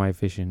Be Thou My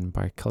Vision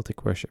by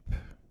Celtic Worship.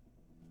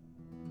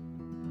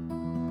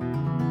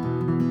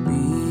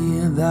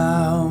 Be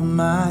thou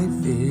my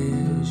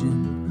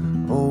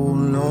vision, O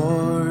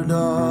Lord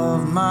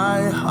of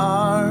my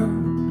heart,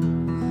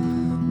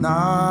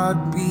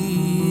 not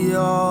be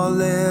all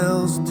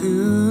else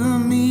to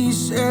me,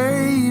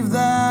 save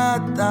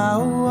that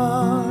thou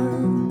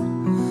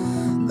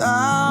art.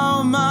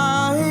 Thou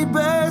my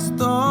best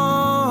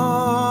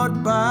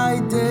Lord,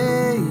 by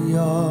day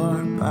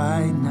or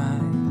by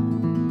night,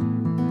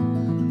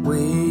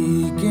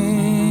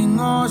 waking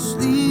or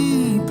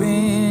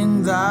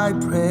sleeping, thy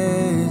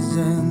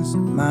presence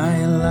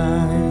my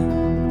life.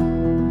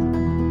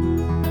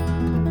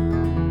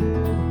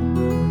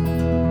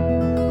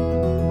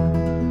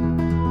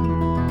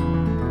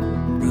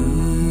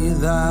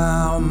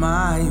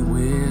 my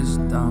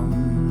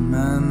wisdom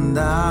and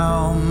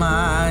thou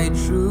my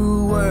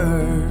true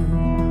word.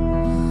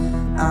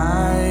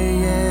 I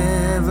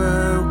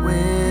ever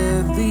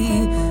with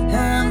thee,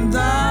 and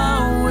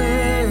thou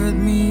with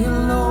me,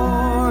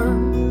 Lord.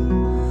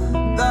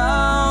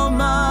 Thou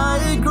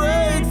my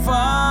great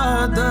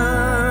Father,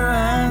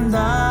 and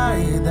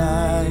I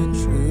thy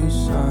true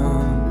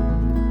Son.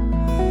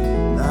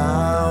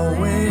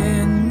 Thou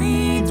in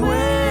me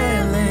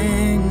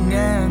dwelling,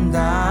 and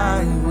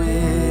I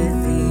with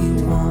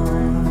thee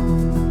one.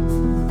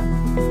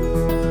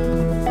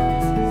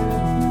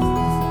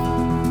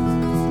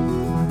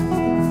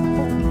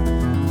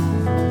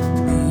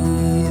 Be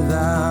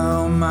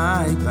thou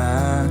my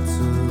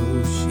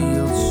battle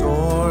shield,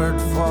 sword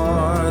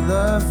for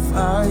the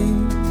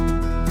fight.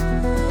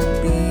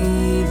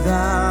 Be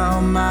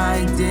thou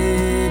my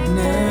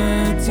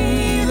dignity,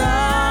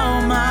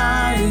 thou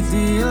my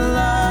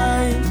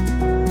delight.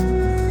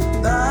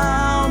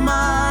 Thou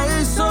my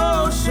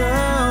soul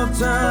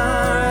shelter,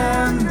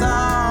 and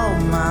thou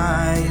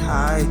my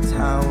high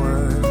tower.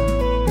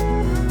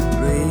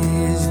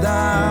 Raise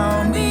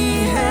thou me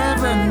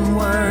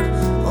heavenward,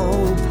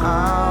 O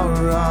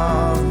power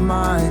of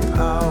my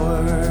power.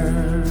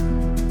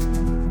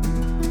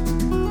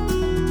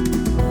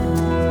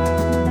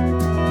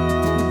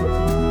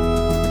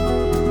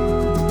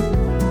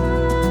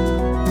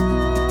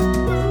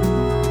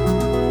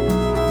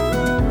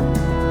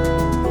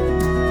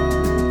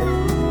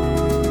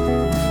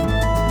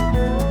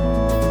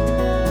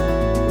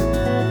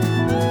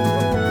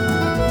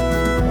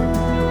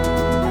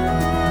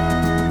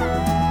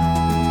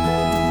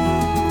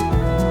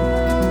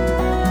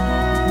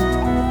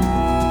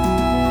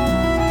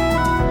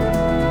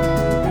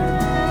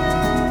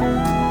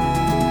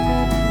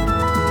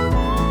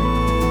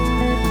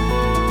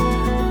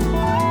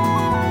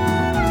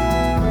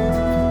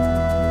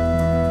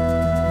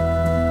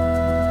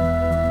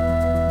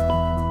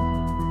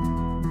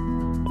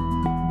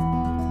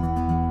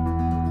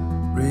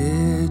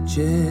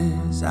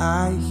 Riches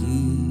I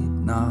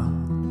heed not,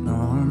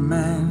 nor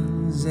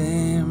man's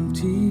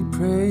empty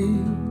praise.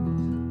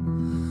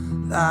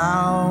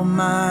 Thou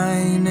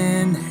mine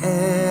inheritance,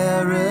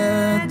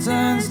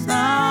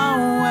 now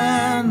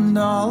and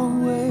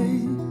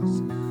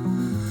always.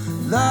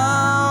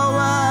 Thou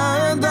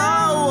and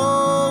thou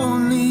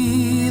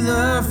only,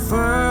 the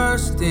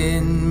first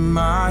in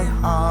my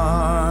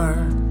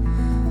heart.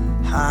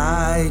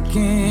 High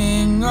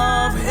King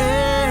of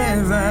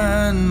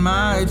heaven,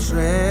 my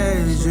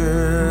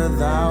treasure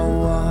thou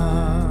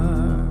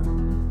art.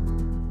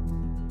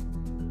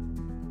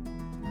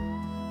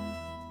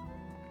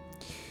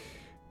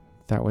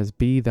 That was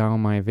Be Thou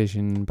My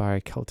Vision by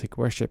Celtic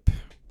Worship.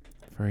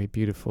 Very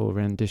beautiful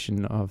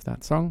rendition of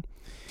that song.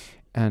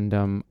 And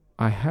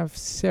I have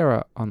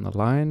Sarah on the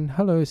line.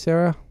 Hello,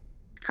 Sarah.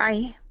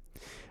 Hi.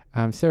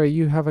 Sarah,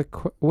 you have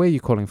where are you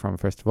calling from,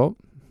 first of all?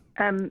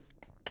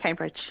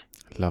 Cambridge.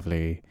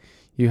 Lovely.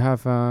 You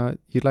have,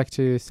 you'd like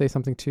to say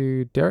something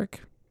to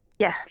Derek?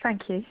 Yeah,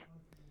 thank you.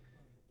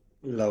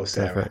 Hello,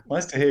 Sarah. Perfect.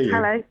 Nice to hear you.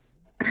 Hello.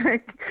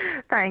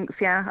 Thanks,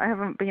 yeah. I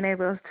haven't been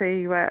able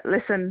to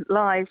listen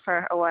live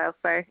for a while,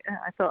 so I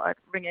thought I'd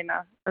ring in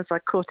as I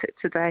caught it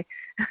today.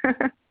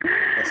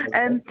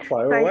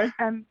 Fire away.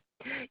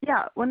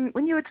 Yeah, when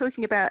you were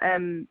talking about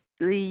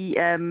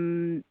the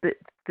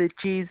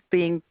Jews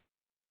being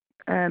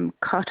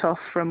cut off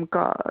from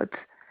God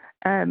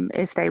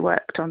if they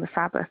worked on the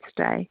Sabbath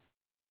day,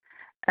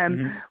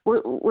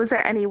 was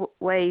there any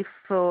way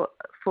for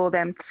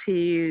them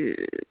to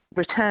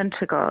return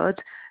to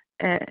God,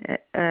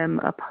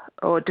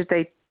 or did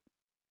they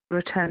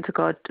return to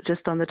God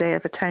just on the Day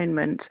of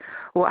Atonement?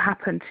 What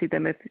happened to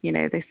them if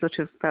they sort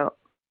of felt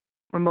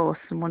remorse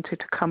and wanted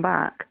to come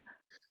back?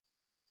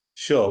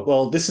 Sure.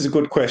 Well, this is a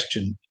good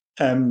question.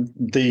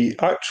 The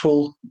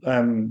actual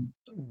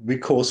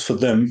recourse for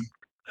them,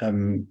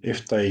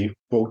 if they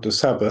broke the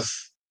Sabbath,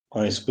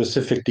 I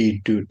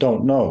specifically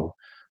don't know.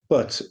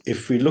 But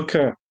if we look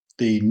at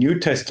the New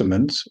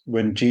Testament,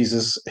 when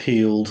Jesus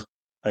healed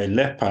a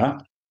leper,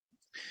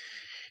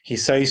 he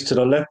says to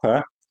the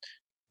leper,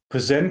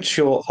 present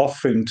your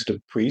offering to the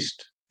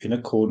priest in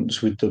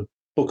accordance with the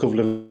book of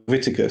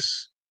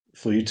Leviticus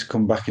for you to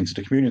come back into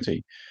the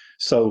community.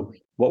 So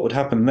what would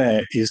happen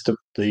there is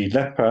the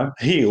leper,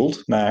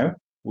 healed now,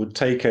 would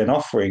take an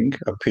offering,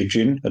 a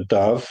pigeon, a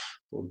dove,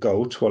 or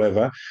goat,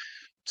 whatever,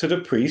 to the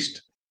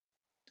priest.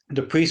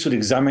 The priest would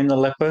examine the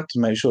leper to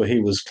make sure he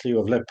was clear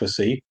of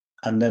leprosy,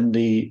 and then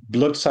the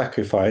blood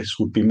sacrifice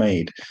would be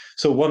made.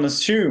 So one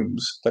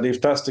assumes that if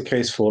that's the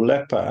case for a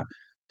leper,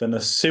 then a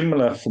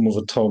similar form of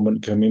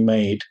atonement can be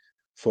made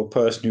for a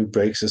person who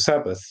breaks the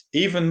Sabbath,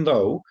 even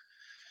though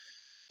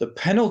the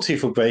penalty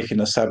for breaking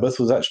the Sabbath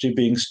was actually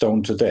being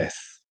stoned to death.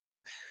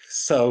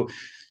 So,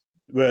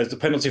 whereas the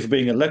penalty for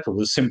being a leper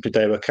was simply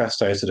they were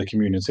cast out of the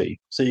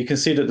community. So you can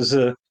see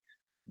that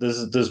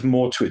there's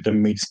more to it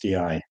than meets the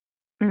eye.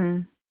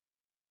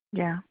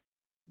 Yeah,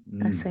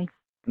 I see.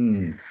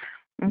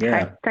 Okay,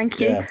 Yeah, thank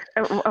you. yeah.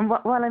 And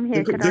while I'm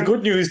here, the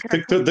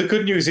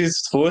good news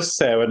is for us,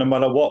 Sarah, no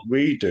matter what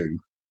we do,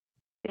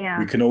 Yeah.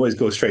 We can always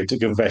go straight to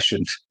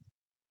confession.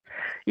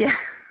 Yeah.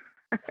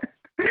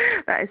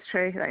 That is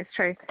true. That is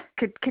true.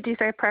 Could you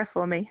say a prayer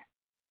for me?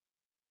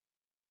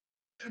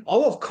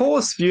 Oh, of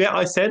course. Yeah,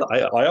 I said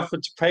I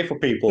offered to pray for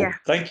people. Yeah.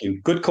 Thank you.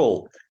 Good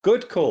call.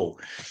 Good call.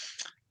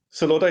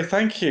 So, Lord, I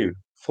thank you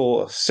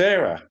for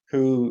Sarah,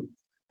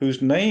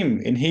 whose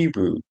name in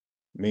Hebrew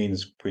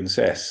means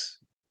princess.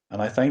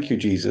 And I thank you,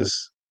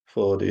 Jesus,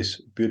 for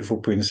this beautiful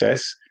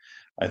princess.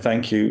 I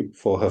thank you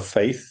for her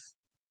faith,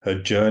 her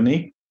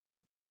journey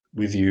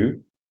with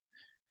you.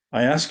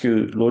 I ask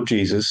you, Lord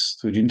Jesus,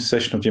 through the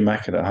intercession of the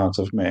Immaculate Heart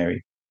of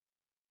Mary,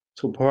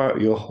 to pour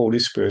out your Holy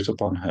Spirit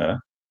upon her,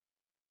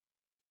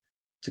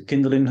 to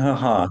kindle in her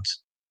heart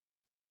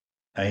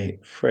a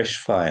fresh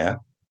fire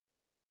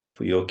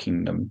for your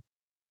kingdom.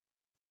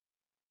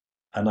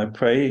 And I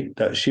pray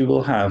that she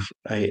will have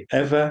a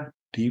ever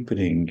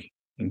deepening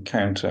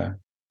encounter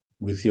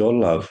with your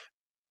love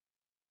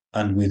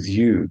and with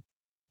you,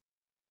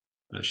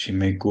 that she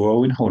may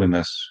grow in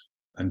holiness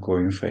and grow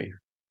in faith.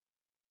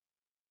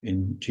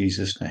 In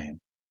Jesus'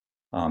 name,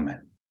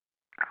 amen.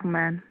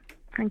 Amen.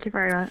 Thank you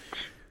very much.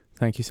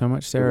 Thank you so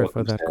much, You're Sarah,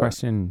 welcome, for that Sarah.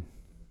 question.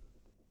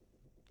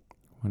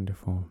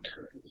 Wonderful.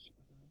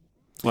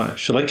 Well,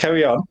 shall I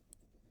carry on?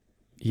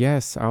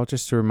 Yes, I'll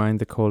just remind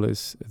the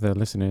callers, the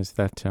listeners,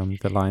 that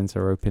the lines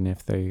are open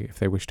if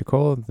they wish to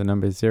call. The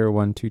number is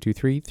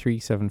 01223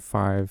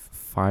 375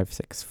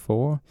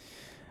 564.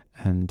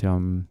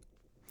 And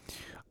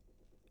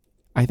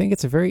I think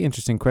it's a very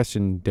interesting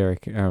question,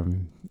 Derek.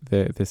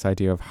 This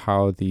idea of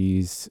how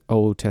these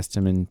Old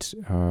Testament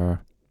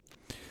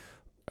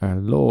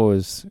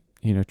laws,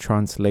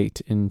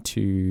 translate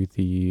into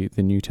the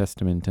New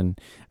Testament, and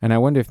I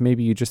wonder if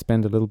maybe you just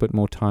spend a little bit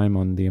more time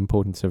on the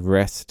importance of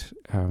rest,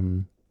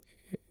 and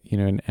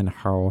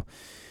how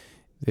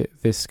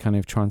this kind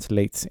of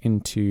translates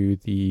into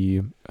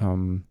the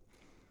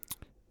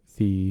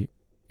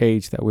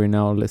age that we're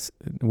now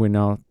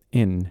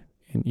in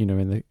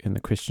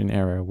the Christian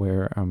era,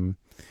 where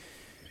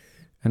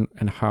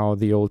and how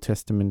the Old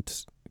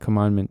Testament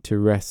commandment to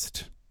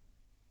rest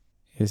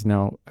is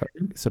now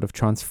sort of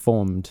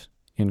transformed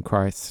in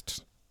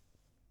Christ.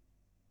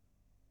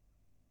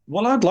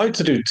 What I'd like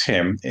to do,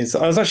 Tim, is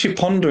I was actually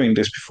pondering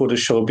this before the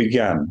show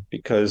began,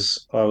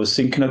 because I was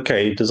thinking,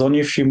 okay, there's only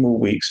a few more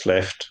weeks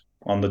left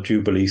on the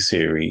Jubilee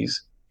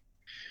series,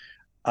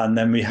 and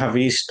then we have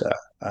Easter.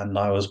 And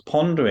I was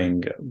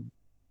pondering,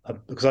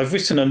 because I have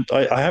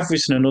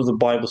written another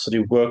Bible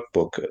study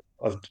workbook.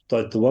 I've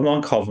like the one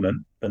on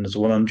Covenant, and there's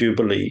one on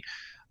Jubilee,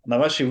 and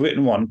I've actually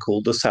written one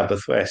called The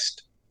Sabbath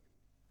Rest.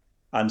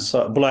 And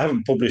so, but I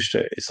haven't published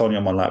it. It's only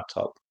on my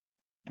laptop.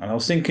 And I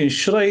was thinking,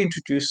 should I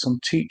introduce some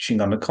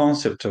teaching on the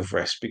concept of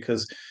rest?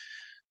 Because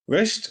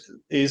rest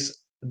is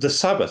the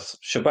Sabbath,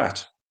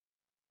 Shabbat.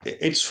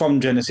 It's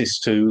from Genesis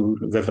to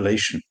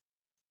Revelation.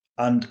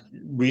 And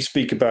we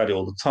speak about it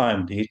all the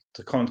time, the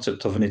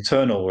concept of an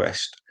eternal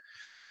rest.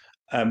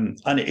 And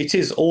it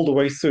is all the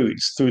way through.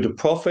 It's through the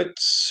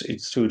prophets,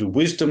 it's through the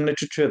wisdom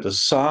literature, the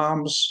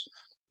Psalms,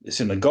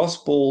 it's in the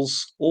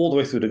Gospels, all the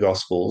way through the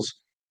Gospels.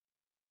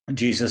 And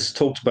Jesus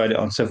talked about it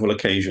on several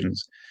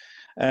occasions.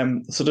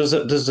 So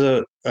there's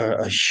a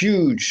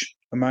huge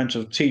amount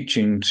of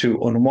teaching to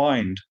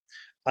unwind.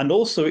 And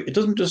also, it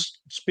doesn't just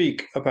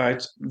speak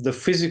about the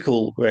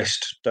physical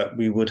rest that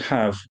we would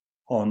have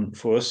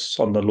for us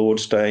on the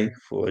Lord's Day,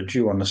 for a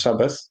Jew on the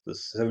Sabbath, the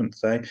seventh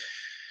day.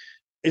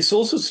 It's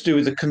also to do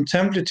with the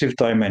contemplative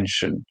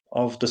dimension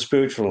of the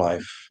spiritual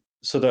life,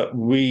 so that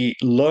we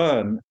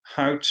learn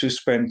how to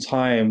spend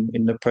time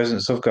in the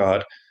presence of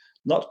God,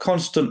 not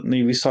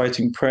constantly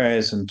reciting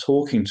prayers and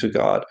talking to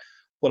God,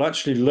 but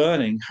actually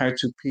learning how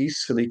to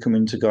peacefully come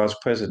into God's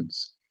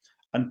presence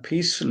and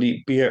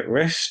peacefully be at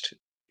rest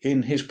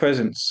in his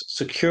presence,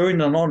 securing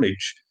the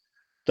knowledge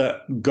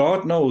that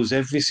God knows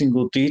every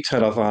single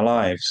detail of our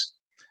lives.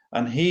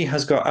 And he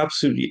has got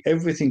absolutely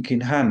everything in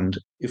hand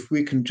if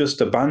we can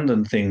just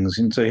abandon things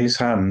into his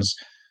hands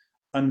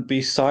and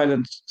be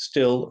silent,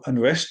 still,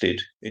 and rested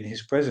in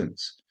his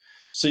presence.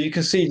 So you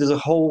can see there's a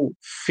whole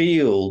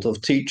field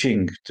of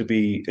teaching to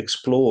be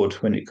explored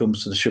when it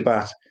comes to the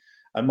Shabbat.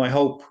 And my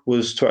hope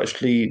was to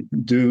actually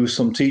do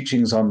some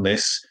teachings on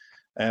this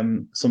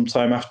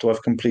sometime after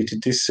I've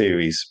completed this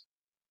series.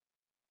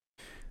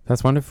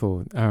 That's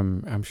wonderful.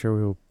 I'm sure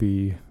we'll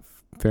be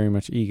very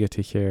much eager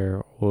to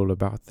hear all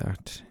about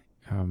that.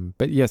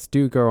 But yes,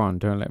 do go on.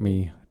 Don't let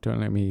me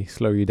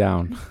slow you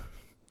down.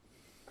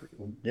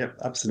 Yep,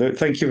 absolutely.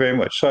 Thank you very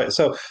much. Right,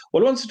 so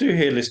what I want to do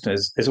here,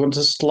 listeners, is I want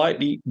to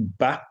slightly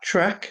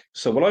backtrack.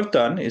 So what I've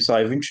done is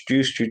I've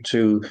introduced you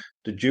to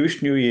the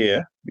Jewish New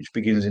Year, which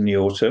begins in the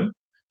autumn,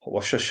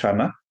 Rosh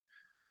Hashanah,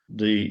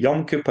 the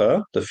Yom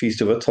Kippur, the Feast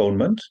of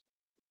Atonement,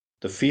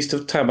 the Feast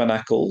of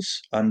Tabernacles,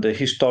 and the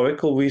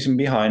historical reason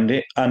behind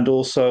it, and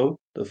also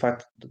the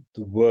fact that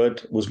the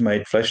Word was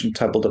made flesh and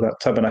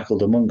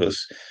tabernacled among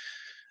us.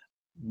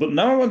 But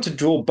now I want to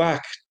draw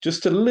back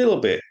just a little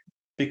bit,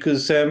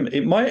 because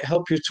it might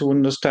help you to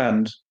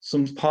understand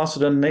some part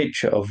of the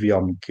nature of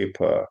Yom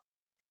Kippur.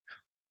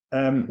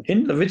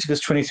 in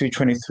Leviticus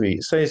 23:23,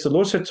 it says, the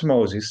Lord said to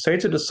Moses, say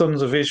to the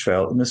sons of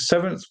Israel, in the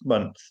 7th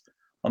month,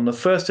 on the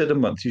first day of the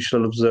month, you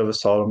shall observe a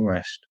solemn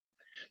rest.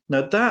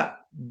 Now that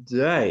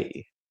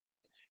day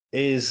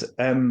is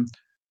the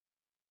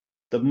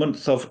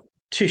month of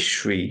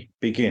Tishri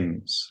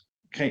begins.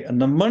 Okay,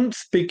 and the month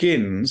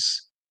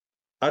begins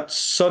at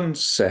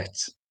sunset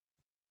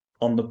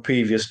on the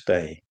previous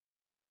day,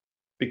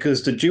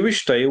 because the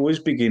Jewish day always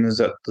begins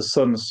at the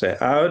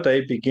sunset. Our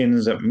day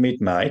begins at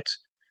midnight.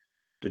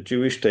 The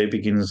Jewish day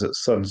begins at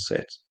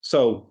sunset.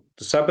 So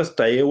the Sabbath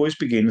day always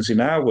begins in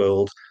our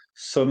world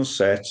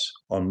sunset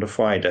on the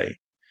Friday.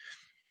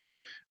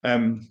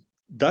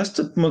 That's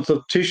the month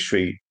of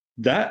Tishri.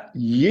 That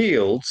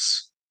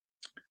yields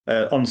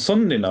on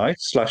Sunday night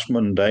 /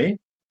 Monday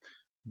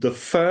the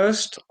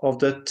first of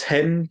the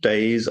 10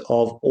 days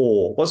of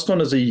awe, what's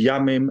known as a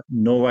Yamim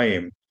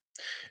Noraim.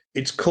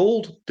 It's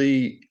called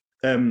the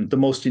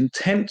most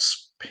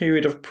intense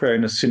period of prayer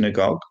in a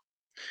synagogue,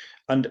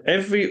 and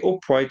every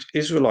upright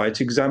Israelite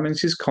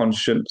examines his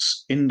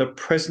conscience in the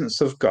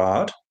presence of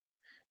God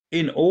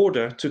in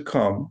order to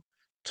come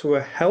to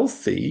a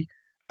healthy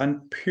and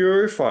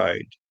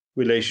purified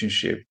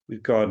relationship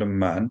with God and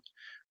man,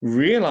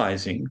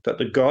 realizing that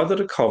the God of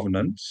the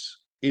covenants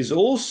is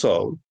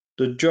also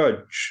the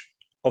judge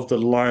of the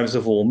lives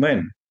of all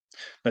men.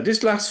 Now,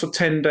 this lasts for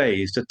 10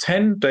 days, the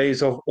 10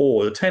 days of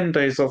awe, the 10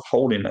 days of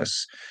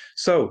holiness.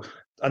 So,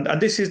 and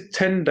this is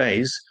 10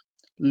 days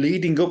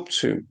leading up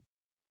to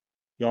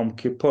Yom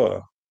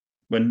Kippur,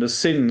 when the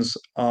sins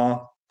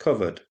are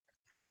covered.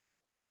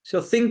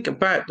 So think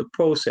about the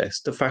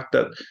process, the fact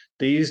that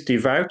these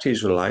devout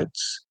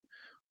Israelites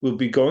will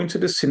be going to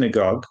the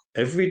synagogue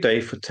every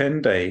day for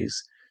 10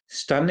 days,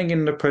 standing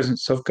in the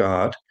presence of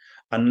God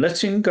and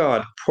letting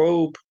God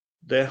probe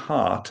their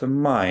heart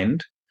and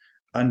mind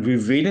and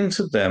revealing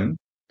to them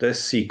their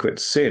secret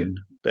sin,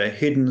 their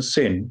hidden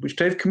sin, which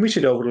they've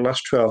committed over the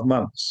last 12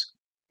 months.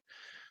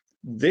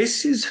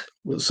 This is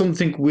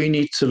something we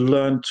need to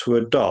learn to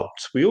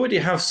adopt. We already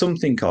have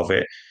something of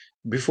it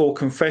before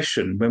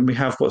confession, when we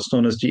have what's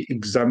known as the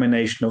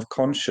examination of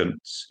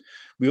conscience.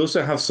 We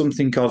also have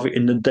something of it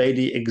in the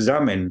daily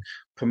examen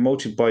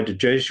promoted by the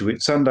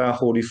Jesuits and our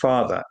Holy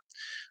Father.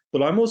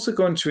 But I'm also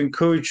going to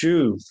encourage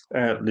you,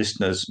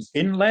 listeners,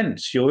 in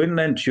Lent, you're in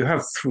Lent, you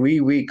have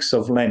 3 weeks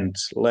of Lent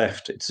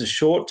left. It's a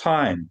short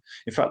time,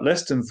 in fact,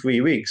 less than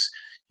 3 weeks.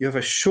 You have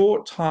a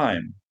short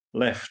time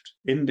left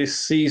in this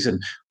season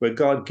where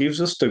God gives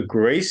us the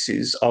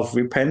graces of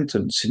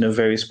repentance in a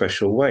very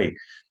special way.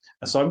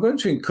 And so I'm going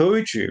to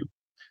encourage you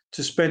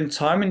to spend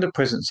time in the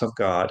presence of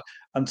God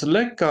and to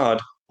let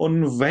God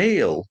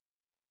unveil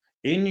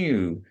in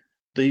you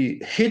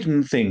the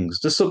hidden things,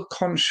 the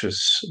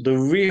subconscious, the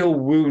real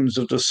wounds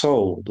of the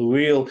soul, the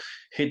real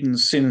hidden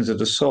sins of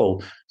the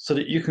soul, so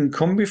that you can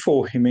come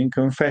before him in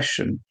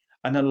confession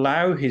and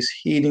allow his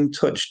healing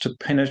touch to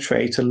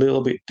penetrate a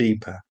little bit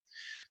deeper.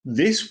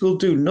 This will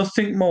do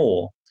nothing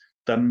more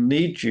than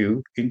lead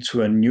you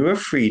into a newer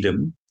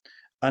freedom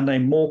and a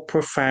more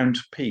profound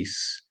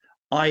peace.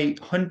 I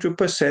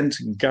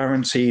 100%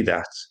 guarantee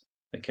that,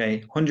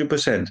 okay,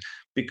 100%,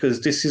 because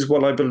this is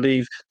what I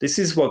believe, this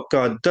is what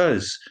God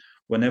does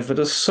whenever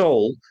the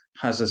soul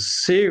has a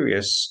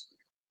serious,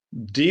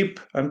 deep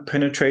and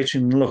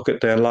penetrating look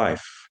at their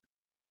life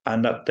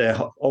and at their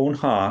own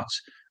heart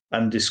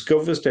and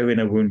discovers their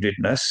inner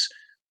woundedness,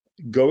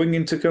 going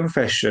into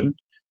confession,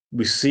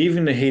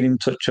 receiving the healing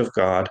touch of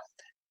God.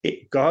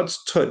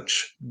 God's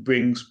touch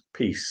brings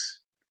peace.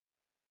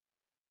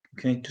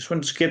 Okay, just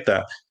wanted to get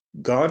that.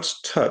 God's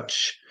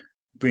touch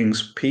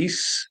brings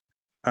peace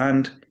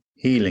and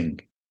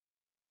healing.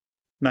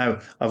 Now,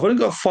 I've only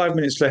got 5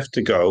 minutes left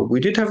to go. We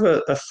did have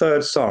a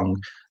third song.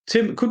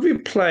 Tim, could we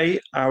play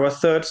our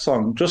third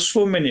song just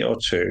for a minute or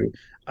two?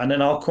 And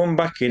then I'll come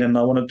back in and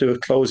I want to do a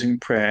closing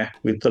prayer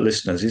with the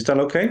listeners. Is that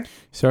okay?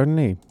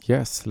 Certainly,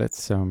 yes.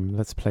 Let's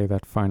play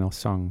that final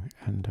song.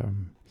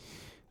 And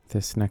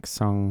this next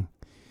song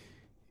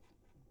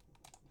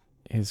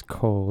is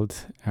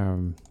called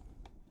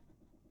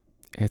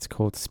it's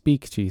called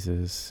 "Speak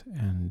Jesus,"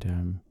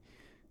 and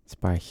it's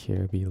by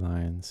Here Be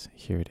Lions.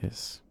 Here it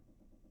is.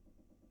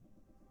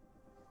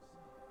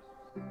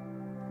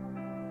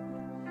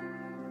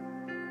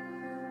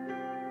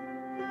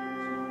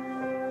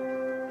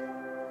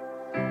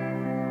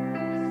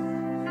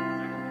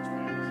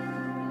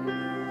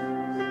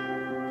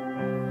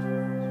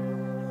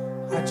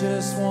 I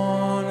just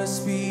want to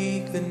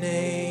speak the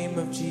name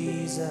of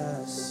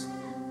Jesus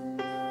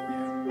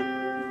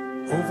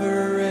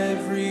over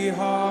every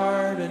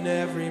heart and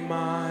every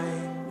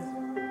mind,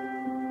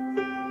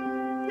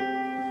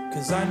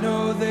 'cause I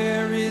know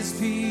there is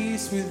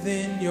peace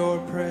within your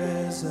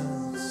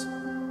presence.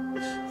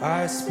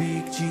 I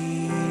speak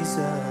Jesus.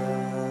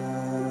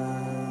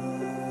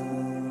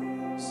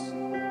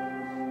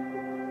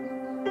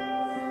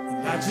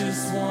 And I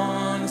just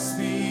want to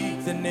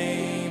speak the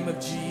name of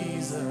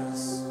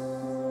Jesus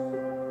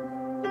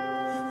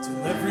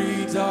till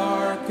every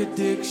dark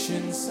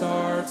addiction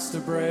starts to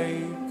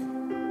break,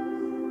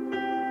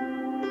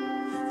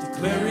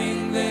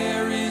 declaring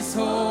there is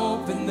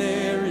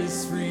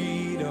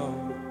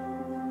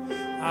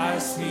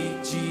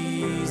speak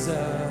Jesus.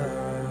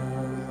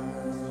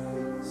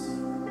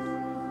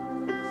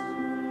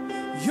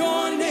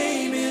 Your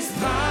name is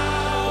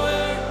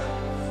power.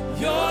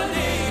 Your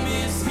name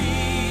is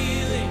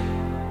healing.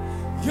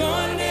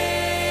 Your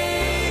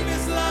name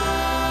is life.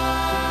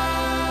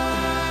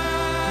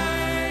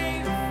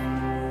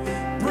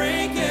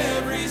 Break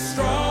every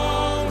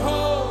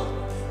stronghold.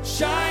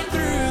 Shine through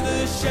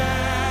the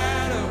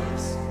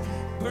shadows.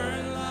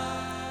 Burn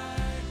like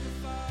a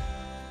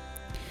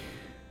fire.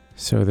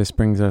 So this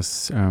brings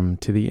us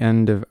to the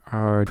end of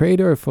our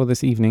CREDO for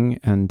this evening.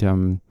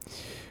 And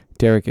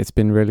Derek, it's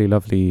been really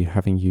lovely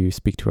having you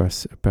speak to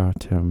us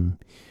about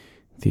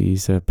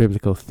these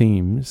biblical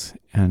themes.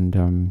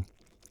 And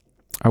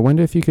I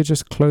wonder if you could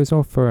just close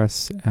off for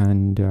us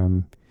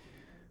and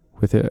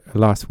with a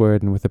last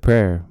word and with a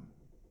prayer.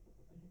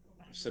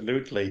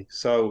 Absolutely.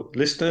 So,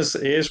 listeners,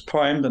 ears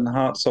primed and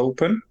hearts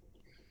open.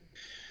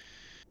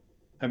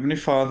 Heavenly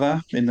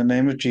Father, in the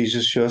name of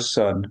Jesus, your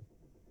Son,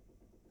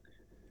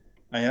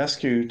 I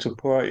ask you to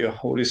pour out your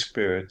Holy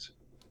Spirit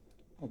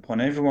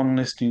upon everyone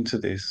listening to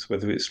this,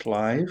 whether it's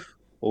live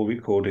or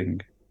recording,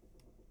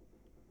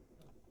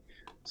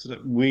 so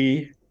that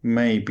we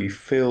may be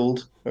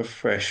filled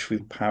afresh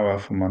with power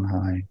from on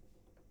high.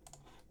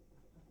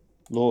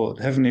 Lord,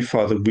 Heavenly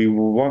Father, we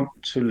will want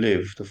to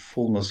live the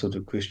fullness of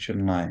the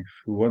Christian life.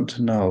 We want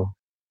to know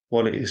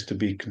what it is to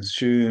be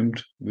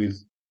consumed with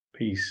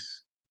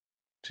peace,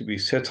 to be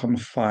set on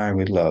fire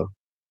with love,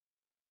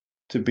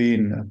 to be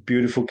in a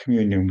beautiful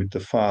communion with the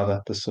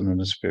Father, the Son, and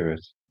the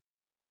Spirit.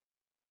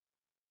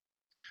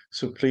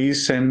 So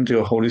please send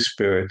your Holy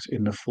Spirit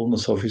in the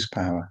fullness of his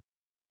power,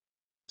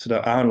 so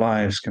that our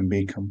lives can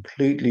be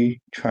completely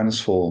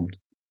transformed,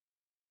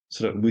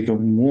 so that we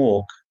can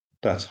walk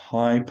that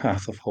high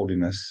path of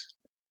holiness,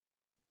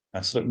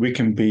 and so that we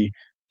can be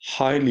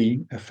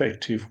highly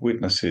effective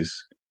witnesses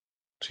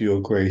to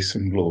your grace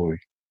and glory.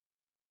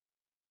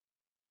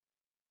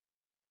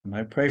 And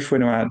I pray for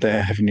anyone out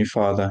there, Heavenly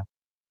Father,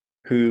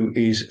 who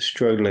is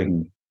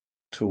struggling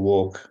to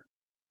walk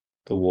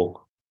the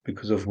walk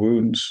because of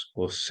wounds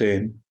or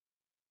sin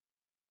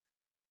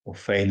or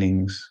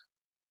failings.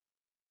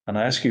 And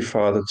I ask you,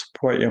 Father, to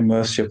pour out your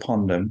mercy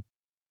upon them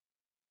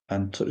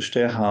and touch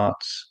their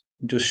hearts.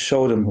 Just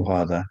show them,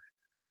 Father,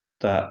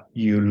 that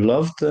you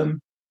love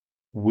them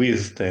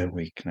with their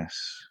weakness,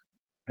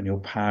 and your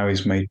power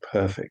is made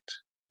perfect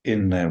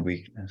in their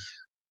weakness,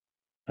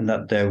 and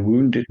that their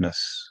woundedness,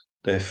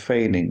 their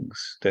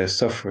failings, their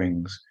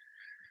sufferings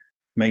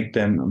make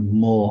them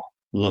more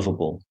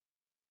lovable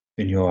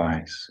in your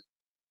eyes.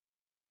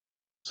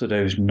 So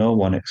there is no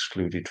one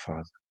excluded,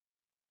 Father.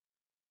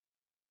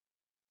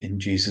 In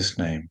Jesus'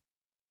 name,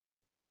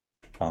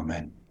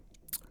 amen.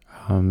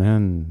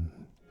 Amen.